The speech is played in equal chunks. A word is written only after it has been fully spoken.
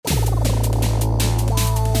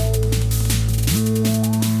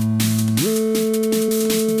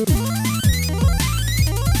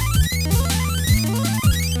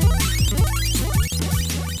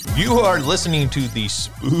You are listening to the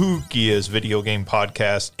spookiest video game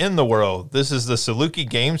podcast in the world. This is the Saluki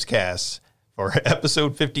Gamescast for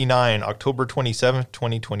episode 59, October 27th,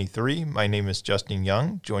 2023. My name is Justin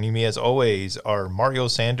Young. Joining me as always are Mario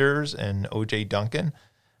Sanders and OJ Duncan.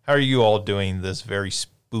 How are you all doing this very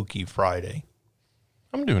spooky Friday?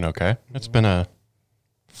 I'm doing okay. It's been a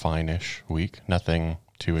fine-ish week. Nothing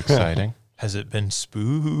too exciting. Has it been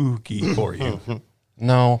spooky for you?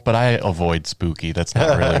 No, but I avoid spooky. That's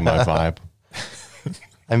not really my vibe.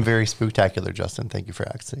 I'm very spooktacular, Justin. Thank you for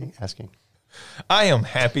asking. I am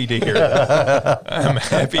happy to hear that. I'm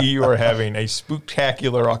happy you are having a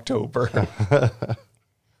spooktacular October.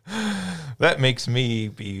 That makes me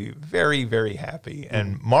be very, very happy.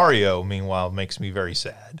 And Mario, meanwhile, makes me very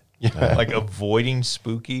sad. Yeah. Like avoiding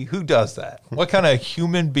spooky. Who does that? What kind of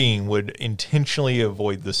human being would intentionally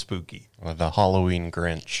avoid the spooky? Or the Halloween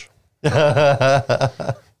Grinch.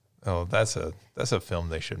 Oh, that's a film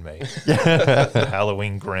they should make. The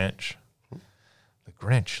Halloween Grinch. The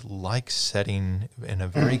Grinch likes setting in a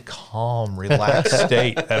very calm, relaxed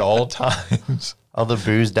state at all times. All the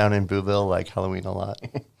boos down in Booville like Halloween a lot.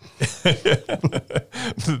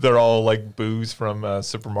 They're all like boos from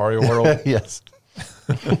Super Mario World. Yes.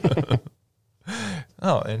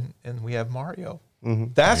 Oh, and we have Mario.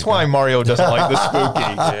 Mm-hmm. That's why Mario doesn't like the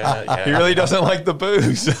spooky. Yeah. He really doesn't like the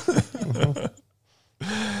booze.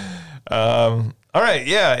 All right,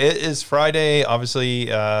 yeah, it is Friday. Obviously,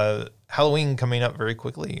 Halloween coming up very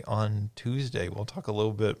quickly on Tuesday. We'll talk a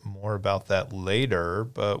little bit more about that later,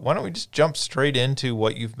 but why don't we just jump straight into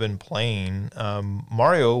what you've been playing?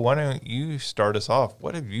 Mario, why don't you start us off?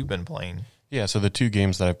 What have you been playing? Yeah, so the two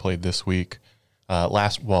games that I played this week,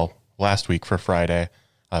 last week for Friday,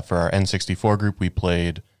 for our N64 group, we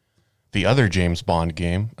played the other James Bond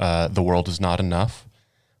game, The World Is Not Enough.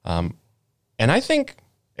 And I think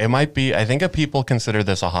it might be, I think if people consider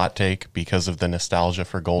this a hot take because of the nostalgia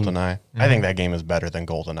for GoldenEye. I think that game is better than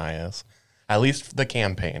GoldenEye is. At least the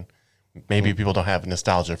campaign. Maybe people don't have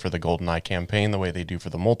nostalgia for the GoldenEye campaign the way they do for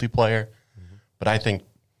the multiplayer. But I think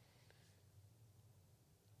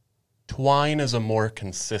Twine is a more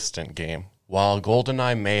consistent game. While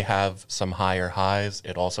GoldenEye may have some higher highs,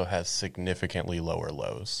 it also has significantly lower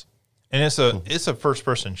lows. And it's a first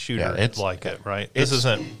person shooter. Yeah, it's like it, right? This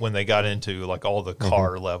isn't when they got into like all the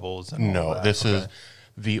car levels. And all that. This is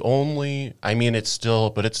the only. I mean, it's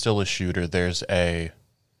still a shooter.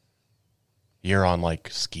 You're on like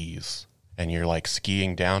skis and you're like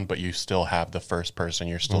skiing down, but you still have the first person.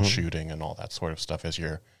 You're still shooting and all that sort of stuff.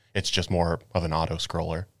 It's just more of an auto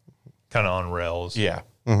scroller, kind of on rails. Yeah.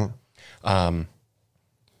 And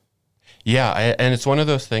it's one of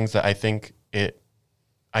those things that I think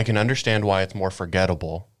I can understand why it's more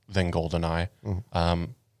forgettable than GoldenEye.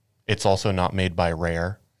 It's also not made by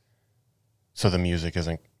Rare, so the music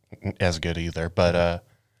isn't as good either. But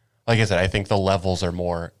like I said, I think the levels are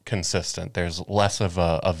more consistent. There's less of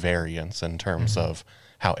a variance in terms of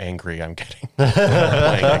how angry I'm getting playing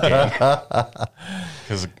the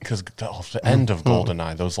game. Because the end of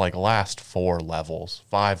GoldenEye, those like last 5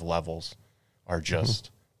 levels, are just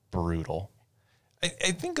brutal.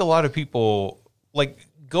 I think a lot of people, like,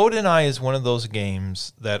 GoldenEye is one of those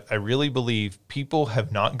games that I really believe people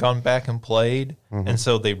have not gone back and played, and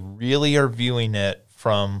so they really are viewing it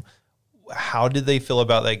from how did they feel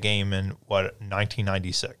about that game in,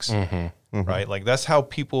 1996, right? Like, that's how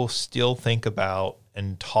people still think about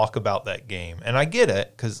and talk about that game. And I get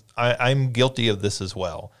it, because I'm guilty of this as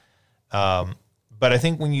well. But I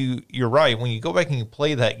think when you're right, when you go back and you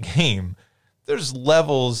play that game, there's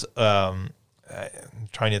levels. I'm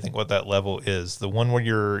trying to think what that level is. The one where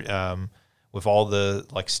you're with all the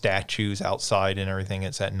like statues outside and everything.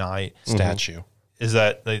 It's at night. Statue. Is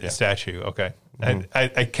that the statue? Okay.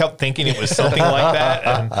 I kept thinking it was something like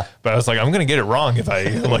that, but I was like, I'm going to get it wrong if I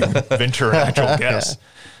like venture an actual guess.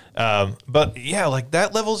 But yeah, like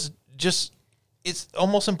that level's just, it's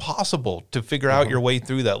almost impossible to figure out your way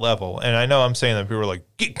through that level. And I know I'm saying that people are like,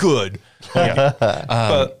 get good.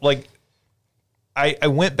 But like, I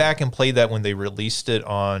went back and played that when they released it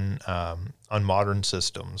on modern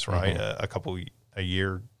systems, right? A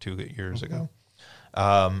year, 2 years ago.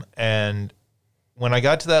 And when I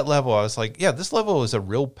got to that level, I was like, yeah, this level is a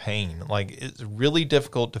real pain. Like, it's really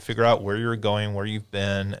difficult to figure out where you're going, where you've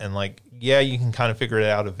been. And like, yeah, you can kind of figure it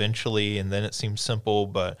out eventually. And then it seems simple,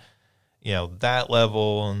 but you know, that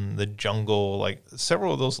level and the jungle, like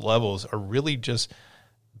several of those levels are really just,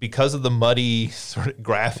 because of the muddy sort of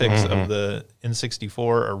graphics of the N64,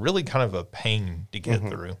 are really kind of a pain to get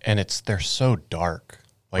through. And they're so dark.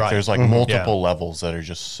 Like there's like multiple levels that are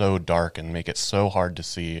just so dark and make it so hard to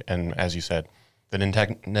see. And as you said, The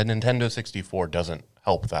Nintendo 64 doesn't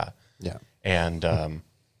help that. Yeah. And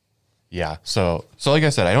yeah, so like I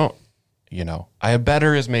said, I don't,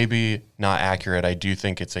 better is maybe not accurate. I do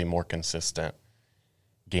think it's a more consistent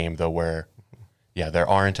game though, where there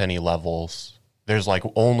aren't any levels. There's like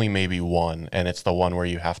only maybe one, and it's the one where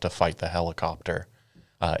you have to fight the helicopter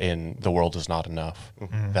in The World Is Not Enough.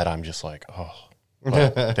 That I'm just like, oh,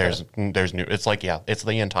 but there's new. It's like, it's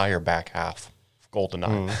the entire back half of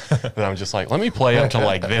GoldenEye. That I'm just like, let me play up to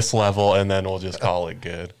like this level, and then we'll just call it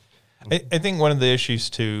good. I think one of the issues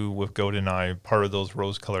too with GoldenEye, part of those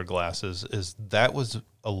rose-colored glasses, is that was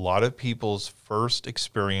a lot of people's first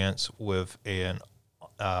experience with an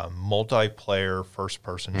multiplayer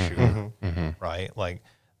first-person shooter, right? Like,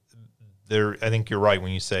 I think you're right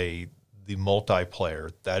when you say the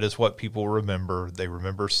multiplayer. That is what people remember. They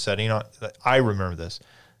remember setting on. I remember this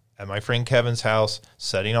at my friend Kevin's house,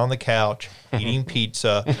 sitting on the couch, eating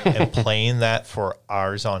pizza, and playing that for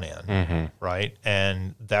hours on end, right?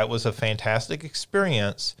 And that was a fantastic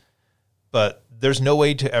experience, but there's no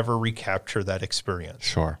way to ever recapture that experience.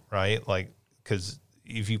 Sure. Right? Like, because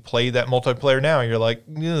if you play that multiplayer now, you're like,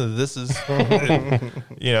 this is,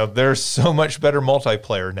 there's so much better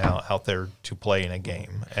multiplayer now out there to play in a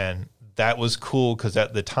game. And that was cool because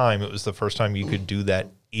at the time, it was the first time you could do that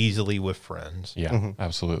easily with friends. Yeah,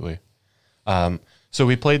 absolutely. So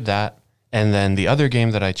we played that. And then the other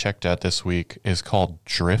game that I checked out this week is called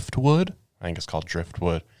Driftwood. I think it's called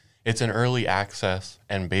Driftwood. It's an early access,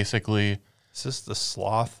 and basically... Is this the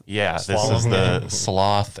sloth? Yeah, this is the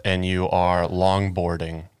sloth, and you are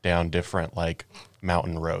longboarding down different like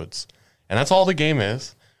mountain roads. And that's all the game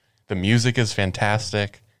is. The music is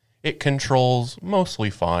fantastic. It controls mostly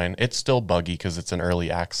fine. It's still buggy because it's an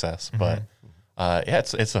early access, but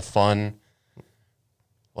it's a fun,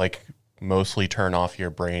 like, mostly turn off your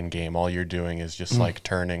brain game. All you're doing is just like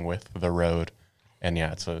turning with the road. And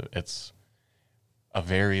it's a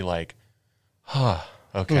very like,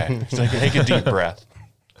 okay. So take a deep breath.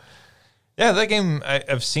 Yeah, that game,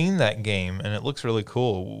 I've seen that game, and it looks really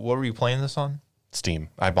cool. What were you playing this on? Steam.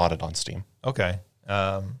 I bought it on Steam. Okay.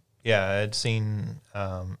 I'd seen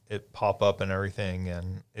it pop up and everything,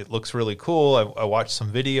 and it looks really cool. I watched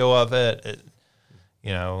some video of it.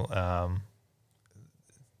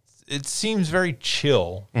 It seems very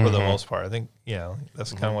chill for the most part. I think,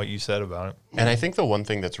 that's kind of what you said about it. And I think the one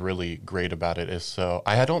thing that's really great about it is,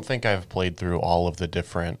 I don't think I've played through all of the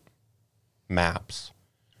different maps,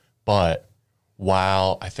 but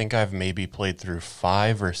while I think I've maybe played through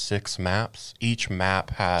 5 or 6 maps, each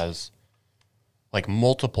map has like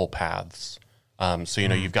multiple paths.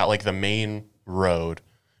 You've got like the main road,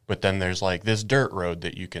 but then there's like this dirt road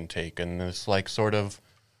that you can take, and this like sort of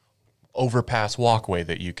overpass walkway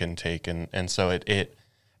that you can take, and so it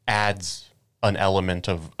adds an element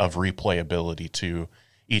of replayability to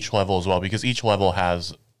each level as well, because each level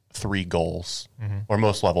has 3 goals, or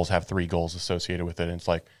most levels have 3 goals associated with it. And it's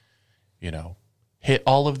like, hit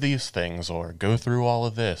all of these things, or go through all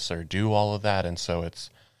of this, or do all of that. And so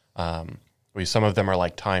it's some of them are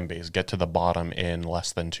like time based, get to the bottom in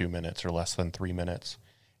less than 2 minutes or less than 3 minutes,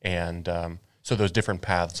 and so those different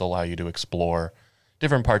paths allow you to explore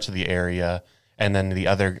different parts of the area. And then the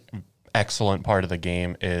other excellent part of the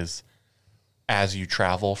game is, as you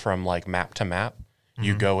travel from like map to map,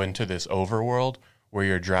 you go into this overworld where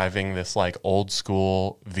you're driving this like old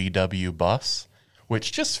school VW bus,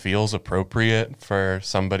 which just feels appropriate for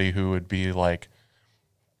somebody who would be like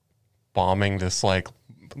bombing this like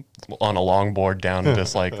on a longboard down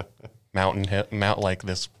this like like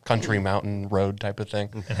this country mountain road type of thing.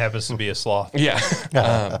 It happens to be a sloth. Yeah.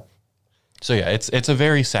 It's a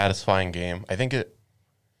very satisfying game. I think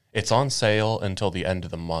it's on sale until the end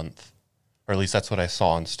of the month, or at least that's what I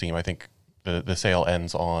saw on Steam. I think the sale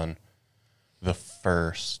ends on the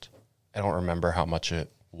 1st. I don't remember how much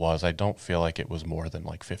it was. I don't feel like it was more than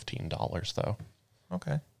like $15 though.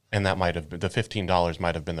 Okay. And that might have been, the $15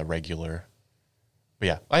 might have been the regular. But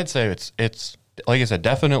yeah, I'd say it's like I said,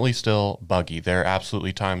 definitely still buggy. There are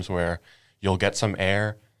absolutely times where you'll get some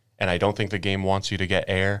air, and I don't think the game wants you to get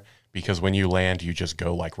air, because when you land, you just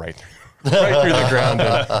go like right through the ground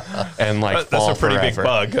and like fall That's a pretty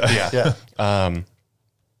forever. big bug. Yeah.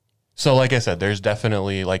 So like I said, there's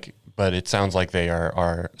definitely but it sounds like they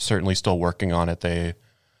are certainly still working on it.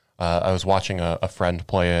 I was watching a friend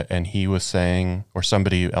play it, and he was saying, or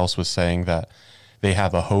somebody else was saying, that they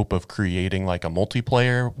have a hope of creating like a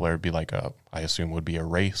multiplayer where it'd be like I assume would be a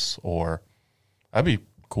race, or that'd be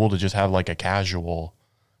cool to just have like a casual,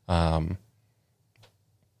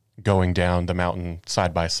 going down the mountain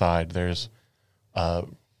side by side. There's, I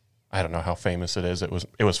don't know how famous it is. It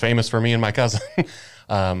was famous for me and my cousin.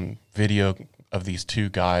 Video of these two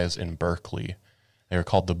guys in Berkeley. They were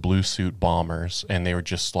called the Blue Suit Bombers, and they were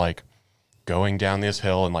just like going down this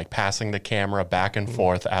hill and like passing the camera back and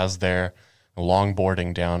forth as they're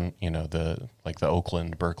longboarding down, the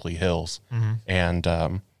Oakland, Berkeley hills. And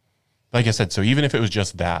like I said, so even if it was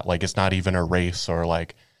just that, like it's not even a race or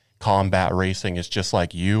like combat racing, it's just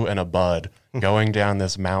like you and a bud going down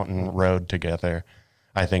this mountain road together,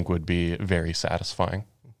 I think would be very satisfying.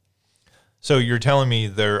 So you're telling me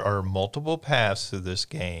there are multiple paths to this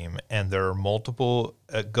game, and there are multiple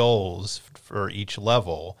goals for each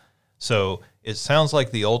level. So it sounds like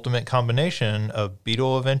the ultimate combination of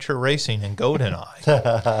Beetle Adventure Racing and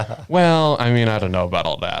GoldenEye. Well, I mean, I don't know about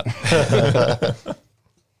all that.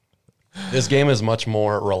 This game is much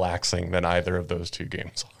more relaxing than either of those two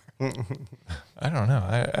games are. I don't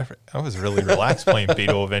know. I was really relaxed playing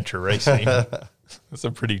Beetle Adventure Racing. It's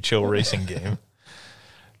a pretty chill racing game.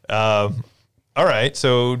 All right,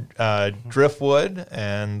 so Driftwood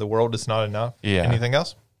and The World Is Not Enough. Yeah. Anything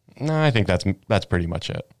else? No, I think that's pretty much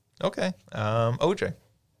it. Okay. OJ.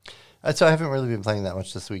 So I haven't really been playing that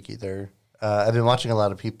much this week either. I've been watching a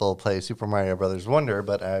lot of people play Super Mario Brothers Wonder,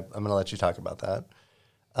 but I'm going to let you talk about that.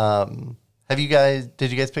 Did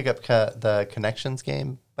you guys pick up the Connections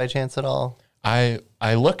game by chance at all? I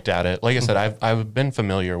looked at it. Like I said, I've been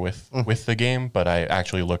familiar with the game, but I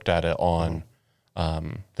actually looked at it on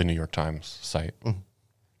the New York Times site.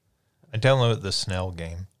 I downloaded the Snell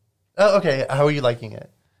game. Oh, okay. How are you liking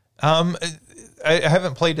it? I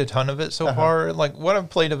haven't played a ton of it so far. Like what I've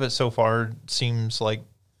played of it so far seems like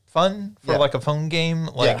fun for like a phone game.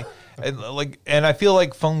 And I feel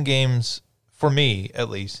like phone games, for me at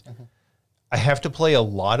least, I have to play a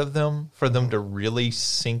lot of them for them to really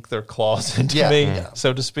sink their claws into me,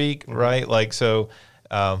 so to speak, right? Like, so,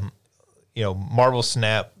 Marvel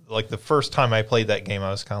Snap, like the first time I played that game,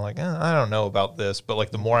 I was kind of like, I don't know about this. But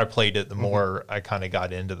like the more I played it, the more I kind of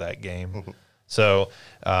got into that game. So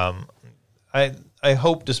I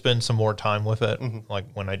hope to spend some more time with it, like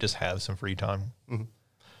when I just have some free time.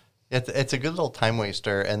 It's a good little time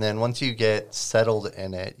waster. And then once you get settled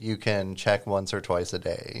in it, you can check once or twice a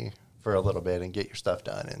day for a little bit and get your stuff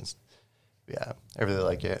done. And yeah, I really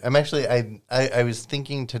like it. I'm actually, I was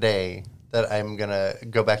thinking today that I'm going to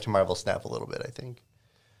go back to Marvel Snap a little bit, I think.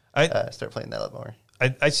 Start playing that a little more.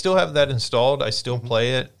 I still have that installed. I still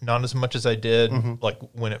play it, not as much as I did like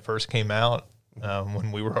when it first came out,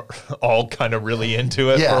 when we were all kind of really into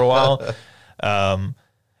it for a while.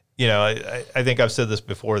 I think I've said this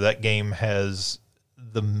before, that game has,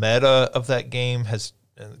 the meta of that game has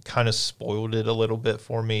kind of spoiled it a little bit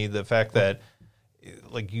for me. The fact that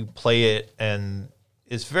like you play it and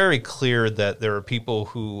it's very clear that there are people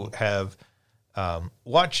who have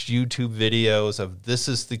watched YouTube videos of this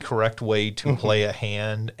is the correct way to play a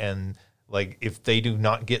hand, and like if they do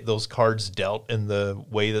not get those cards dealt in the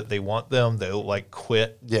way that they want them, they'll like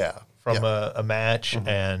quit from a match,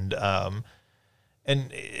 and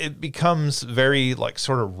it becomes very like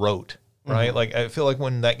sort of rote, right? Like I feel like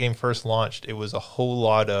when that game first launched, it was a whole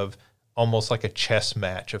lot of almost like a chess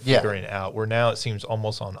match of figuring it out, where now it seems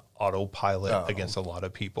almost on autopilot against a lot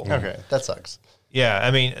of people. Okay, that sucks. Yeah,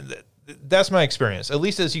 I mean, that's my experience, at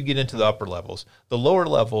least as you get into the upper levels. The lower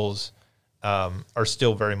levels are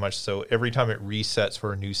still very much so. Every time it resets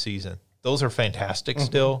for a new season, those are fantastic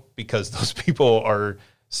still, because those people are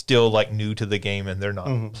still like new to the game and they're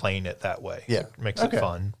not playing it that way. Yeah. It makes it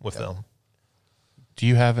fun with them. Do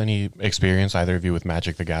you have any experience, either of you, with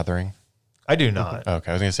Magic the Gathering? I do not.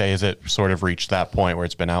 Okay, I was going to say, is it sort of reached that point where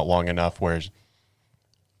it's been out long enough where it's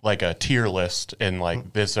like a tier list, and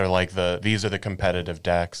like these are the competitive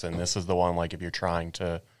decks, and this is the one, like if you're trying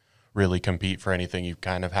to really compete for anything, you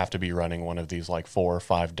kind of have to be running one of these like 4 or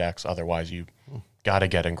 5 decks, otherwise you got to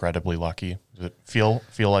get incredibly lucky. Does it feel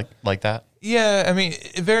like that? Yeah, I mean,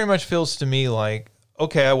 it very much feels to me like,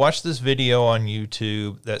 okay, I watched this video on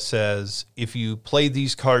YouTube that says if you play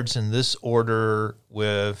these cards in this order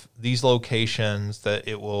with these locations, that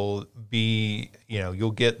it will be, you'll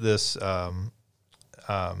get this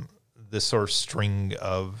this sort of string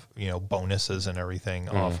of, bonuses and everything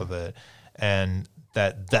off of it, and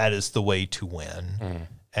that is the way to win.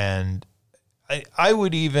 And I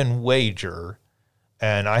would even wager,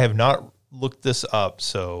 and I have not looked this up,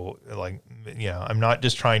 so like, I'm not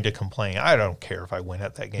just trying to complain. I don't care if I win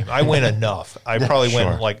at that game. I win enough. I probably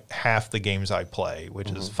win like half the games I play,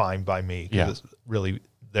 which is fine by me, because it's really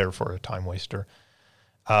there for a time waster.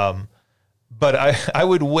 But I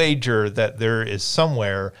would wager that there is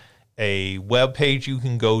somewhere a web page you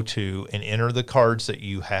can go to and enter the cards that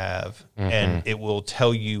you have, and it will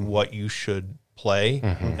tell you what you should play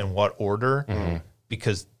and what order.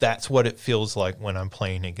 because that's what it feels like when I'm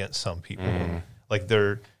playing against some people. Like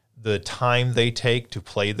the time they take to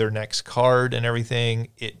play their next card and everything,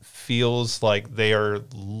 it feels like they are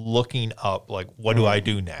looking up, like, what do I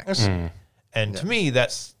do next? And to me,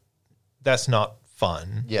 that's not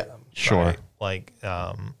fun. Yeah. Sure. Right? Like,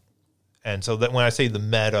 and so that when I say the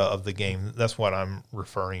meta of the game, that's what I'm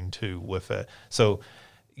referring to with it. So,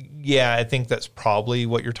 yeah, I think that's probably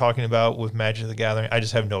what you're talking about with Magic the Gathering. I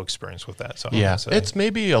just have no experience with that. So Yeah, it's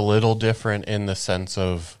maybe a little different in the sense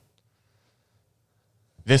of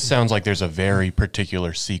this sounds like there's a very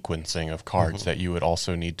particular sequencing of cards that you would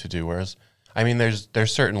also need to do. Whereas, I mean, there's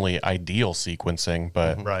certainly ideal sequencing,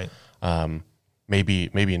 but right.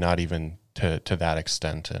 Maybe not even to that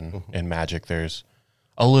extent. And in Magic, there's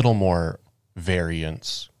a little more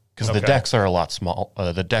variance because the decks are a lot small.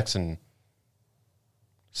 The decks in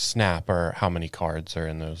Snap are how many cards are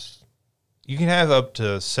in those? You can have up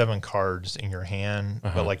to 7 cards in your hand,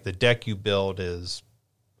 but like the deck you build is,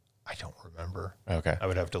 I don't remember. Okay, I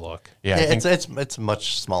would have to look. Yeah, it's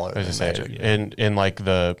much smaller than Magic. In like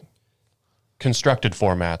the constructed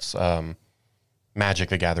formats, Magic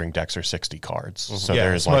the Gathering decks are 60 cards. So yeah,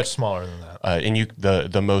 there's it's like, much smaller than that. and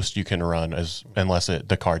the most you can run is, unless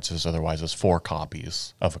the card says otherwise, is 4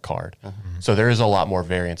 copies of a card. So there is a lot more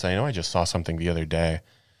variance. I know I just saw something the other day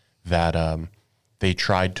that they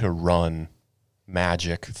tried to run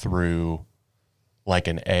Magic through like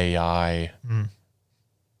an AI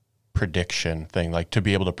prediction thing, like to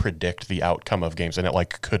be able to predict the outcome of games, and it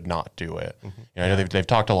like could not do it. You know, I know they've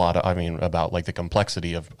talked a lot, about like the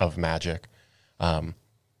complexity of Magic. Like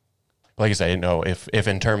I said, I didn't know if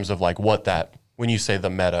in terms of like what that, when you say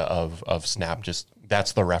the meta of Snap, just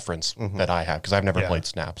that's the reference that I have, because I've never played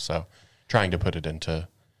Snap, so trying to put it into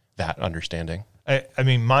that understanding. I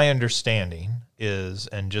mean, my understanding is,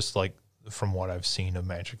 and just like from what I've seen of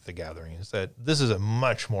Magic the Gathering, is that this is a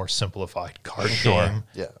much more simplified card game.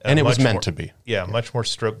 Yeah. And it was much meant more- to be. Yeah, much more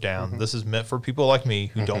stripped down. This is meant for people like me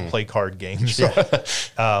who don't play card games.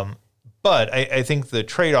 But I think the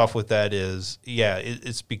trade-off with that is,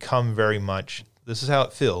 it's become very much, this is how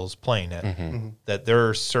it feels playing it, that there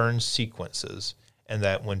are certain sequences, and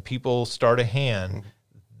that when people start a hand,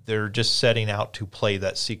 they're just setting out to play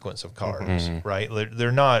that sequence of cards, right?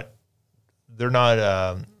 They're not they're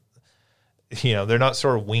not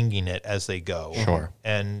sort of winging it as they go. Sure.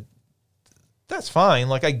 And that's fine.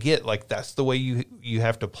 Like, I get, like, that's the way you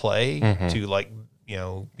have to play to, like,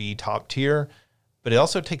 be top tier. But it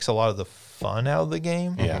also takes a lot of the fun out of the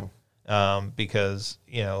game. Yeah. Because,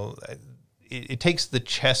 it takes the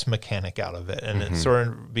chess mechanic out of it. And it sort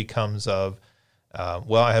of becomes of,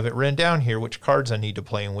 I have it written down here, which cards I need to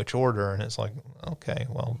play in which order. And it's like, okay,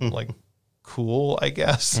 well, like, cool, I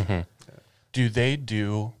guess. Do they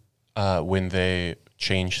do, when they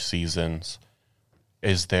change seasons,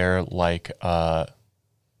 is there like a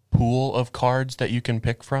pool of cards that you can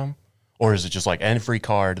pick from? Or is it just like every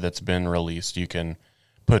card that's been released you can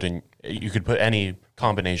put in, you could put any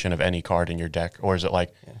combination of any card in your deck? Or is it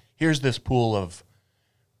like, here's this pool of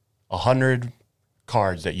 100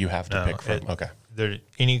 cards that you have to pick from? Okay. There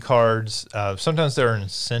any cards. Sometimes there are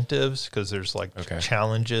incentives because there's like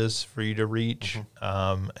challenges for you to reach,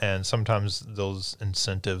 and sometimes those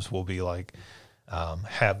incentives will be like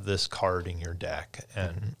have this card in your deck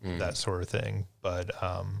and that sort of thing. But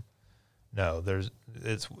no,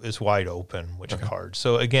 it's wide open which cards.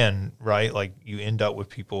 So again, right, like you end up with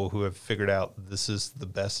people who have figured out this is the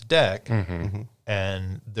best deck,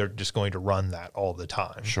 and they're just going to run that all the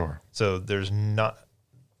time. Sure. So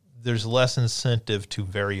there's less incentive to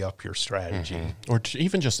vary up your strategy. Or to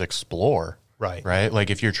even just explore. Right. Right?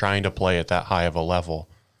 Like if you're trying to play at that high of a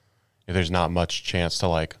level, there's not much chance to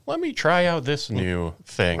like, let me try out this new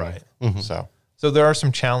thing. Right. So there are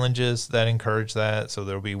some challenges that encourage that. So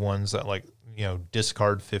there'll be ones that like,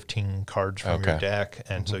 discard 15 cards from your deck.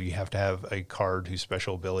 And so you have to have a card whose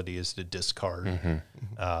special ability is to discard.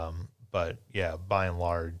 But yeah, by and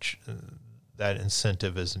large, that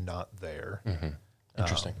incentive is not there.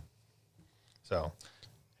 Interesting. So,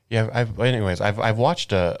 yeah. I've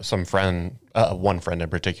watched one friend in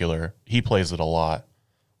particular. He plays it a lot,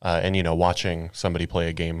 and watching somebody play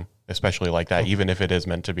a game, especially like that, even if it is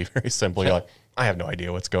meant to be very simple, you're like, I have no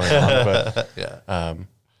idea what's going on. But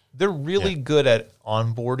they're really good at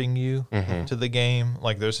onboarding you to the game.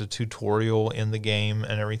 Like there's a tutorial in the game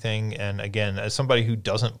and everything. And again, as somebody who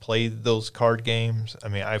doesn't play those card games, I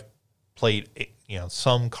mean, I've played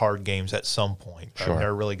some card games at some point, but I've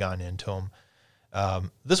never really gotten into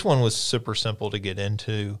them. This one was super simple to get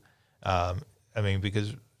into.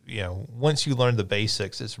 Because once you learn the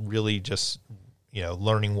basics, it's really just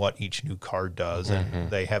learning what each new card does, and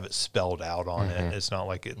they have it spelled out on it. It's not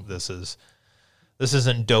like this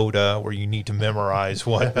isn't Dota where you need to memorize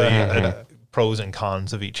what the pros and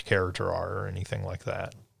cons of each character are or anything like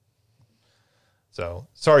that. So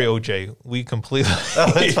sorry, OJ, we completely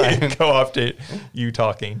go off to you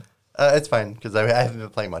talking. It's fine because I haven't been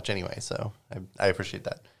playing much anyway, so I appreciate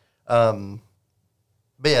that. But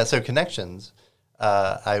yeah, so connections.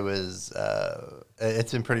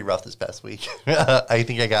 It's been pretty rough this past week. I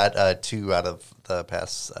think I got 2 out of the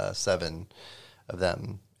past 7 of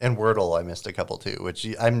them. And Wordle, I missed a couple too, which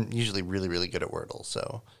I'm usually really, really good at Wordle.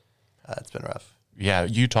 So it's been rough. Yeah,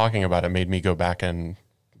 you talking about it made me go back and,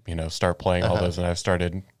 start playing all those. And I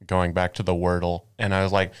started going back to the Wordle. And I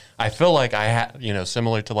was like, I feel like I had,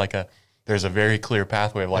 similar to there's a very clear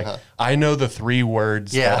pathway of I know the 3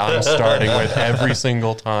 words that I'm starting with every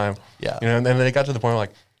single time. Yeah. And then they got to the point where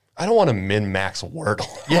I don't want to min-max Wordle.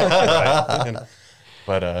 Yeah.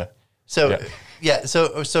 But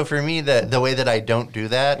So for me, the way that I don't do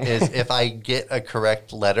that is if I get a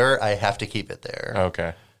correct letter, I have to keep it there.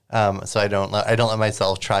 Okay. So I don't let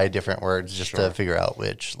myself try different words just to figure out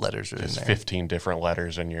which letters are in there. 15 different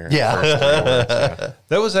letters in your Yeah. first 3 words. Yeah.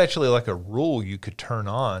 That was actually like a rule you could turn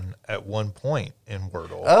on at one point in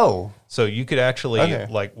Wordle. Oh. So you could actually,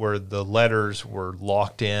 where the letters were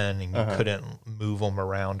locked in and you couldn't move them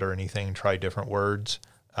around or anything, try different words.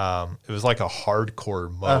 It was like a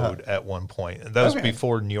hardcore mode at one point. And that was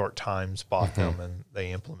before New York Times bought them and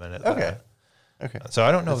they implemented that. Okay. So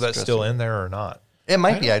I don't know if that's still in there or not. It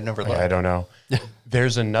might be. I've never looked. I don't know.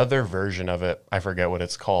 There's another version of it. I forget what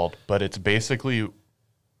it's called, but it's basically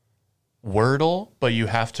Wordle, but you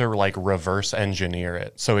have to reverse engineer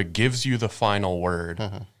it. So it gives you the final word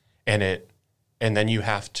and then you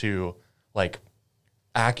have to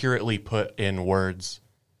accurately put in words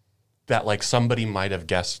that somebody might have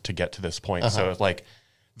guessed to get to this point. So it's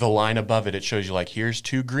the line above it shows you here's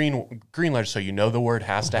 2 green letters, so the word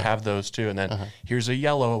has to have those 2, and then here's a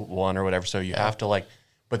yellow one or whatever. So you have to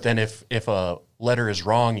but then if a letter is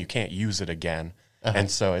wrong, you can't use it again. And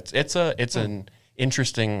so it's an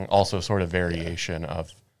interesting also sort of variation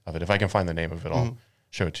of it. If I can find the name of it, I'll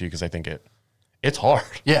show it to you because I think it's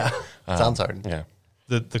hard. Yeah. Sounds hard. Yeah.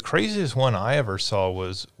 The craziest one I ever saw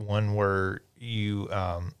was one where you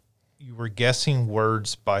were guessing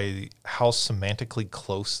words by how semantically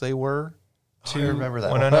close they were to I remember that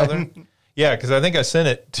one one. another. Yeah, because I think I sent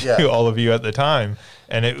it to all of you at the time.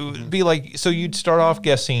 And it would be so you'd start off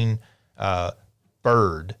guessing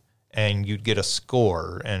bird, and you'd get a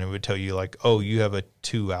score, and it would tell you oh, you have a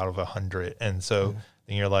 2 out of 100. And so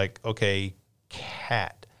then you're okay,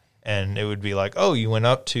 cat. And it would be oh, you went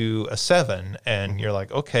up to a 7. And you're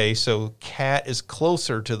okay, so cat is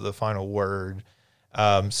closer to the final word.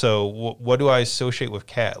 So what do I associate with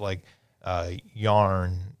cat?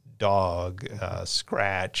 Yarn, dog,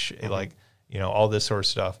 scratch, all this sort of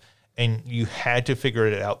stuff. And you had to figure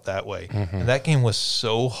it out that way. And that game was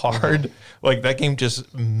so hard. That game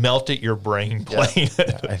just melted your brain playing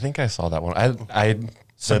it. I think I saw that one. I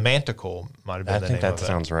Semantical might have been the name think that of it.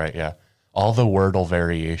 sounds right. Yeah. All the Wordle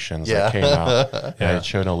variations that came out. Yeah. It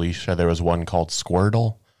showed Alicia. There was one called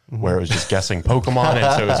Squirtle, where it was just guessing Pokemon,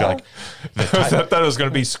 and so it was I thought it was going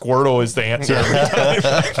to be Squirtle is the answer every time.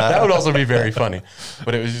 that would also be very funny.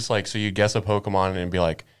 But it was just so you guess a Pokemon and it'd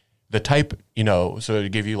be the type, so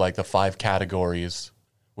it'd give you the 5 categories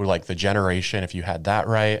were the generation, if you had that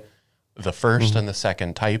right, the first and the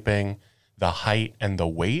second typing, the height and the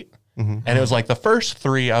weight. And it was the first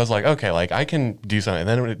 3, I was okay, I can do something. And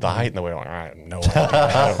then the height and the weight, I have no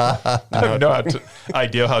idea. I have no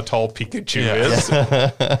idea how tall Pikachu is.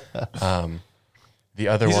 The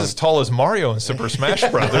other He's one, as tall as Mario in Super Smash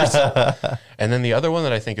Brothers. and then the other one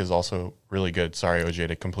that I think is also really good. Sorry, OJ,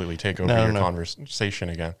 to completely take over your conversation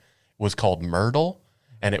again. Was called Myrtle,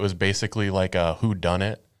 and it was basically a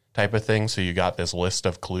whodunit type of thing. So you got this list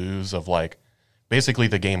of clues of basically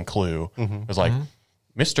the game Clue. It was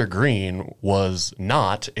Mr. Green was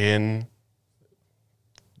not in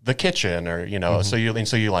the kitchen, or so you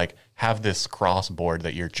have this crossboard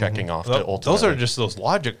that you're checking off. To ultimately. Those are just those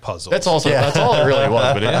logic puzzles. That's all it really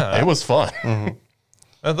was, but it was fun.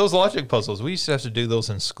 Those logic puzzles, we used to have to do those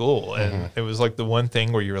in school, and it was the one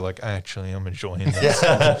thing where you were actually, I'm enjoying this.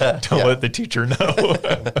 Don't let the teacher know.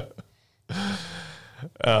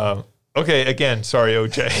 Okay, again, sorry,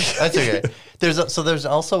 OJ. That's okay. There's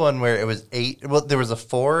also one where it was 8. Well, there was a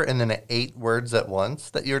 4 and then 8 words at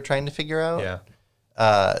once that you were trying to figure out. Yeah.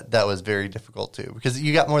 That was very difficult too, because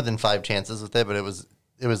you got more than 5 chances with it, but it was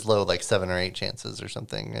low, 7 or 8 chances or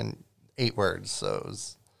something, and 8 words. So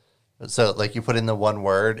it So like you put in the one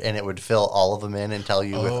word and it would fill all of them in and tell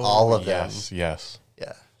you with all of them. Yes.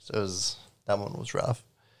 Yeah. So that one was rough.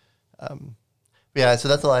 Yeah. So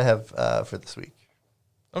that's all I have for this week.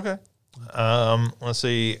 Okay. Let's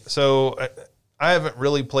see. So I haven't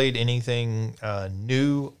really played anything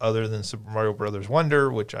new other than Super Mario Brothers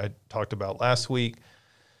Wonder, which I talked about last week.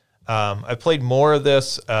 I played more of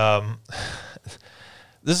this.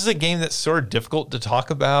 This is a game that's sort of difficult to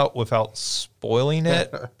talk about without spoiling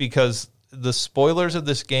it because the spoilers of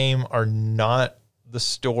this game are not the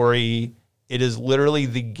story. It is literally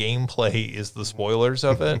the gameplay is the spoilers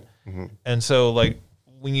of it. And so, like,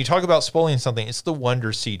 when you talk about spoiling something, it's the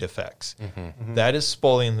Wonder Seed effects. That is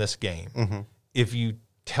spoiling this game. If you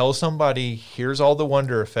tell somebody, here's all the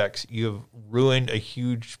Wonder effects, you have ruined a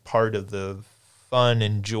huge part of the fun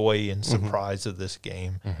and joy and surprise of this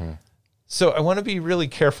game. So I want to be really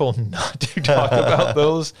careful not to talk about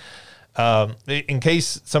those. In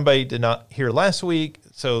case somebody did not hear last week,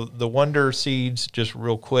 so the Wonder Seeds, just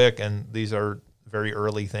real quick, and these are very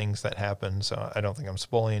early things that happen, so I don't think I'm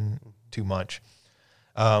spoiling too much.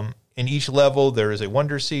 In each level, there is a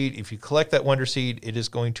Wonder Seed. If you collect that Wonder Seed, it is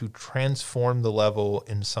going to transform the level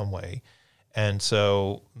in some way. And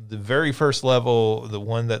so the very first level, the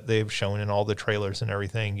one that they've shown in all the trailers and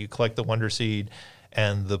everything, you collect the Wonder Seed,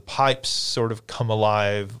 and the pipes sort of come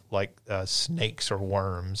alive like snakes or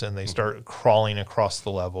worms, and they start crawling across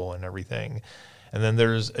the level and everything. And then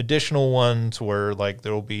there's additional ones where like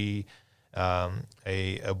there will be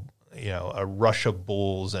a rush of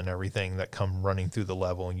bulls and everything that come running through the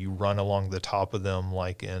level, and you run along the top of them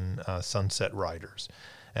like in Sunset Riders.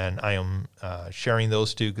 And I am sharing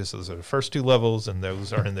those two because those are the first two levels, and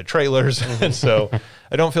those are in the trailers. And so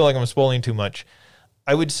I don't feel like I'm spoiling too much.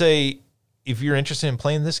 I would say if you're interested in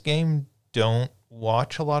playing this game, don't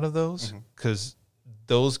watch a lot of those because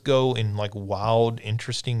those go in like wild,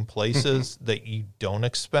 interesting places that you don't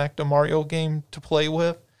expect a Mario game to play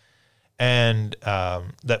with. And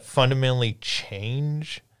that fundamentally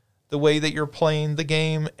change the way that you're playing the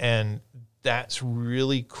game. And that's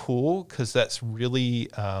really cool because that's really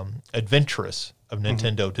adventurous of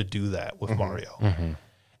Nintendo to do that with Mario.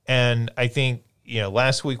 And I think,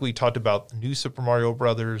 last week we talked about New Super Mario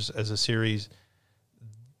Brothers as a series.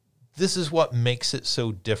 This is what makes it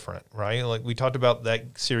so different, right? Like we talked about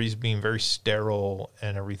that series being very sterile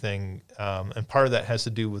and everything. And part of that has to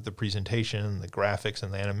do with the presentation, the graphics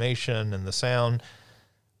and the animation and the sound.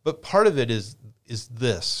 But part of it is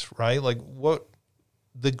this, right? Like what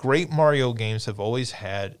the great Mario games have always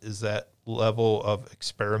had is that level of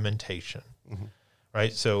experimentation,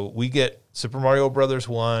 right? So we get Super Mario Brothers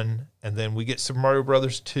 1, and then we get Super Mario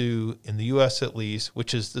Brothers 2 in the US at least,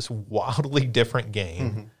 which is this wildly different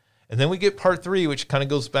game. And then we get part 3, which kind of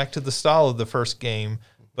goes back to the style of the first game,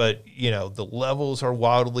 but the levels are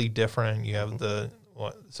wildly different. You have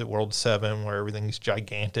World 7 where everything's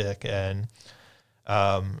gigantic, and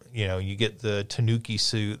you get the Tanuki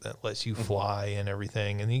suit that lets you fly and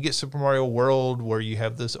everything. And then you get Super Mario World where you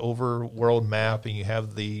have this overworld map and you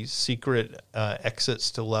have the secret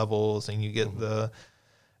exits to levels, and you get the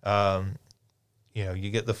you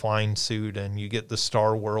get the flying suit, and you get the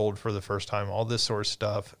Star World for the first time, all this sort of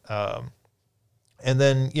stuff. And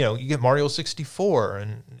then, you get Mario 64,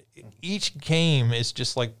 and each game is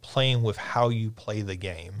just like playing with how you play the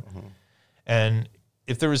game. And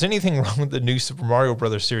if there was anything wrong with the new Super Mario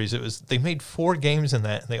Brothers series, it was they made 4 games in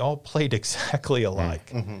that, and they all played exactly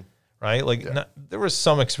alike, right? Like there was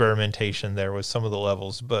some experimentation there with some of the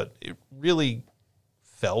levels, but it really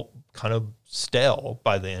felt kind of stale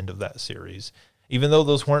by the end of that series. Even though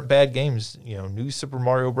those weren't bad games, New Super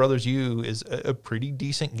Mario Brothers U is a pretty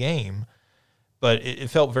decent game, but it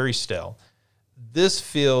felt very stale. This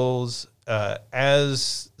feels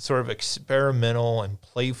as sort of experimental and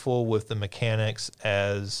playful with the mechanics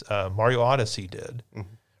as Mario Odyssey did,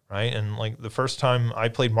 right? And like the first time I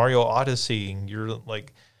played Mario Odyssey, and you're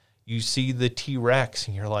like, you see the T-Rex,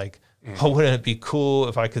 and you're like, oh, wouldn't it be cool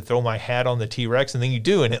if I could throw my hat on the T-Rex? And then you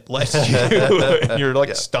do, and it lets you. And you're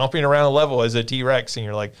like stomping around a level as a T-Rex, and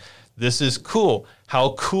you're like, this is cool.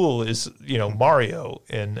 How cool is Mario,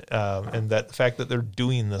 and that the fact that they're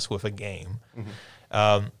doing this with a game.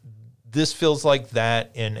 This feels like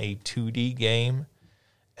that in a 2D game,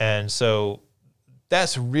 and so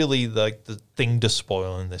that's really like the thing to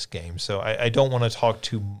spoil in this game. So I don't want to talk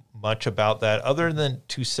too much about that, other than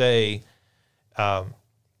to say.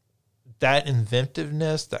 That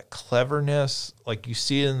inventiveness, that cleverness, like you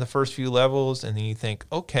see it in the first few levels, and then you think,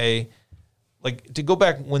 okay, like to go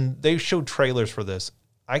back when they showed trailers for this,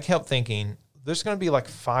 I kept thinking there's going to be like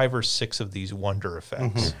 5 or 6 of these Wonder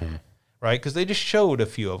effects, right? Because they just showed a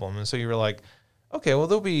few of them. And so you were like, okay, well,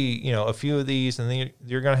 there'll be, a few of these, and then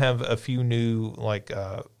you're going to have a few new,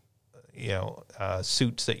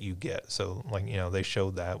 suits that you get. So, they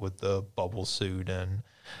showed that with the bubble suit and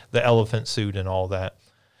the elephant suit and all that.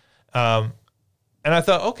 And I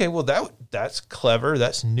thought, okay, well, that's clever.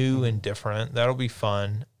 That's new and different. That'll be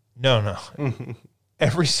fun. No.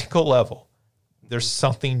 Every single level, there's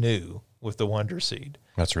something new with the Wonder Seed.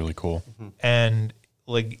 That's really cool. And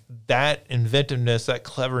that inventiveness, that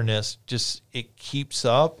cleverness, just it keeps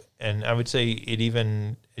up. And I would say it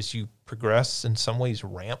even, as you progress, in some ways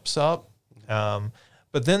ramps up.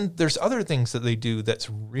 But then there's other things that they do that's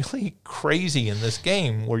really crazy in this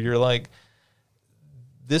game where you're like,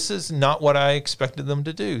 this is not what I expected them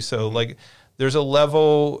to do. So there's a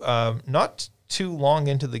level not too long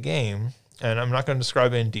into the game, and I'm not going to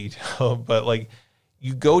describe it in detail, but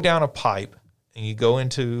you go down a pipe and you go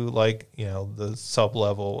into the sub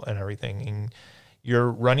level and everything, and you're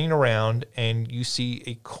running around and you see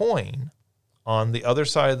a coin on the other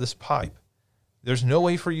side of this pipe. There's no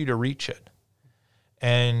way for you to reach it.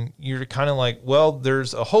 And you're kind of like, well,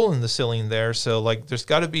 there's a hole in the ceiling there. So there's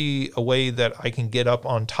got to be a way that I can get up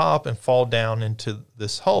on top and fall down into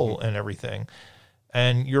this hole and everything.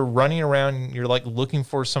 And you're running around and you're looking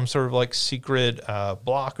for some sort of secret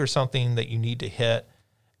block or something that you need to hit.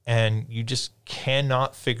 And you just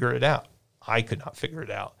cannot figure it out. I could not figure it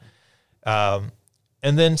out.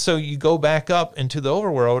 And then so you go back up into the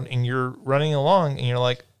overworld and you're running along and you're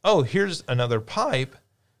like, oh, here's another pipe.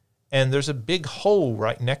 And there's a big hole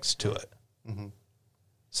right next to it. Mm-hmm.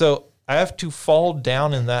 So I have to fall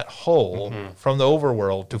down in that hole from the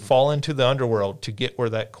overworld to fall into the underworld to get where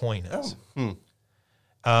that coin is.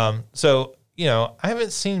 So, I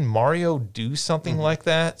haven't seen Mario do something like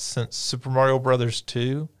that since Super Mario Brothers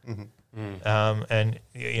 2. And,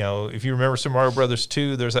 if you remember Super Mario Brothers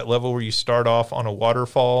 2, there's that level where you start off on a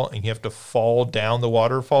waterfall and you have to fall down the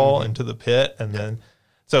waterfall into the pit. And then,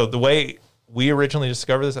 so the way we originally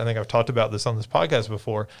discovered this, I think I've talked about this on this podcast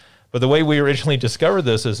before, but the way we originally discovered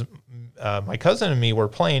this is my cousin and me were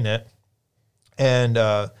playing it, and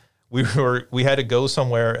we had to go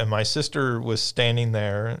somewhere, and my sister was standing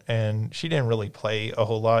there, and she didn't really play a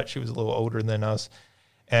whole lot. She was a little older than us,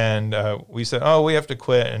 and we said, oh, we have to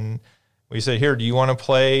quit, and we said, here, do you want to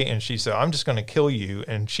play? And she said, I'm just going to kill you.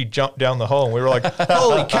 And she jumped down the hole, and we were like,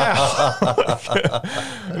 holy cow.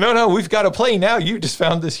 No, we've got to play now. You just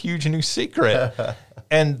found this huge new secret.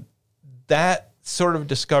 And that sort of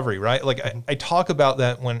discovery, right? I talk about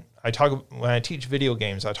that when I teach video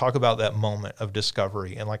games, I talk about that moment of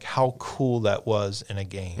discovery and how cool that was in a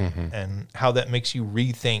game and how that makes you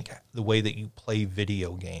rethink the way that you play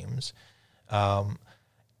video games.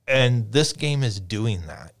 And this game is doing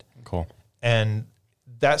that. Cool. And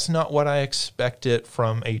that's not what I expected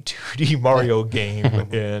from a 2D Mario game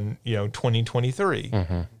in 2023.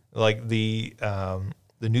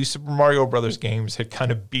 The new Super Mario Brothers games had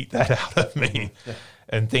kind of beat that out of me,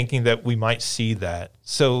 and thinking that we might see that.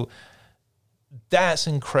 So that's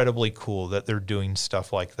incredibly cool that they're doing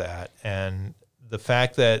stuff like that, and the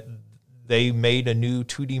fact that they made a new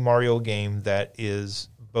 2D Mario game that is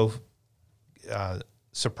both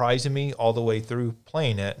surprising me all the way through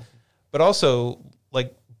playing it, but also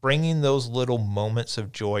bringing those little moments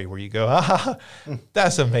of joy where you go,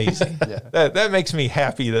 that's amazing. That makes me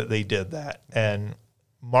happy that they did that. And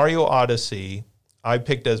Mario Odyssey, I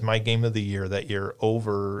picked as my game of the year that year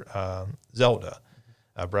over Zelda,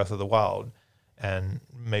 Breath of the Wild. And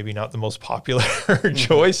maybe not the most popular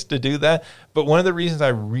choice to do that. But one of the reasons I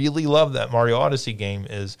really love that Mario Odyssey game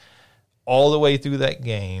is all the way through that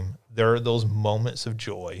game, there are those moments of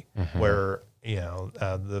joy where,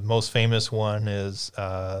 the most famous one is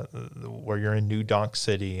where you're in New Donk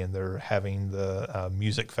City and they're having the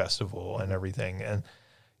music festival and everything. And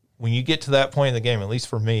when you get to that point in the game, at least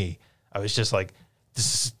for me, I was just like,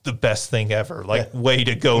 this is the best thing ever. Way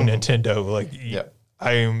to go, Nintendo.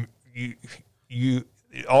 You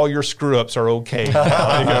all your screw ups are okay. You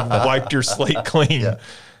have wiped your slate clean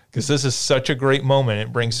because this is such a great moment.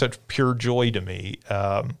 It brings such pure joy to me.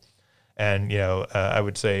 And I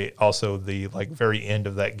would say also the very end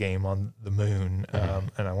of that game on the moon,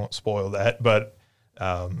 and I won't spoil that, but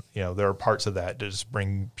there are parts of that that just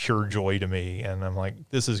bring pure joy to me, and I'm like,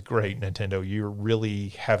 this is great, Nintendo. You're really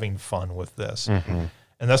having fun with this, and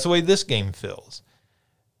that's the way this game feels.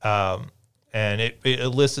 And it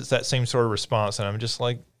elicits that same sort of response, and I'm just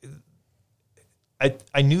like,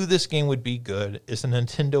 I knew this game would be good. It's a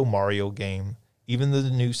Nintendo Mario game. Even the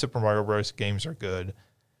new Super Mario Bros. Games are good.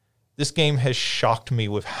 This game has shocked me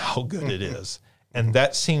with how good it is. And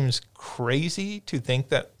that seems crazy to think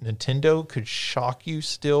that Nintendo could shock you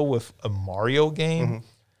still with a Mario game.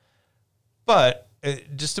 But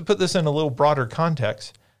just to put this in a little broader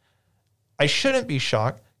context, I shouldn't be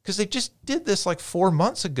shocked because they just did this like 4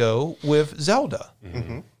 months ago with Zelda,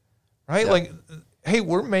 right? Yeah. Like, hey,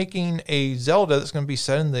 we're making a Zelda that's going to be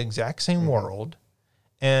set in the exact same world.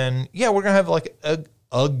 And yeah, we're going to have like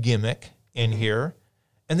a gimmick in here.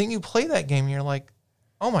 And then you play that game and you're like,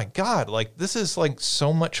 oh my God, like this is like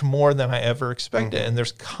so much more than I ever expected. And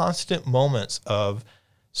there's constant moments of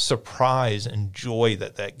surprise and joy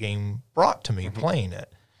that game brought to me playing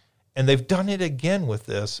it. And they've done it again with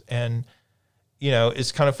this. And, you know,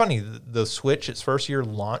 it's kind of funny. The Switch, its first year,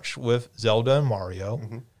 launched with Zelda and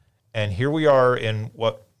Mario. And here we are in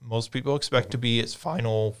what most people expect to be its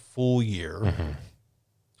final full year.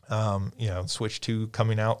 You know, Switch 2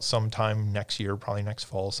 coming out sometime next year, probably next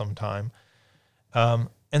fall sometime. And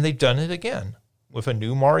they've done it again with a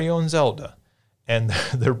new Mario and Zelda. And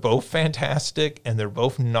they're both fantastic, and they're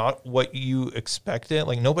both not what you expected.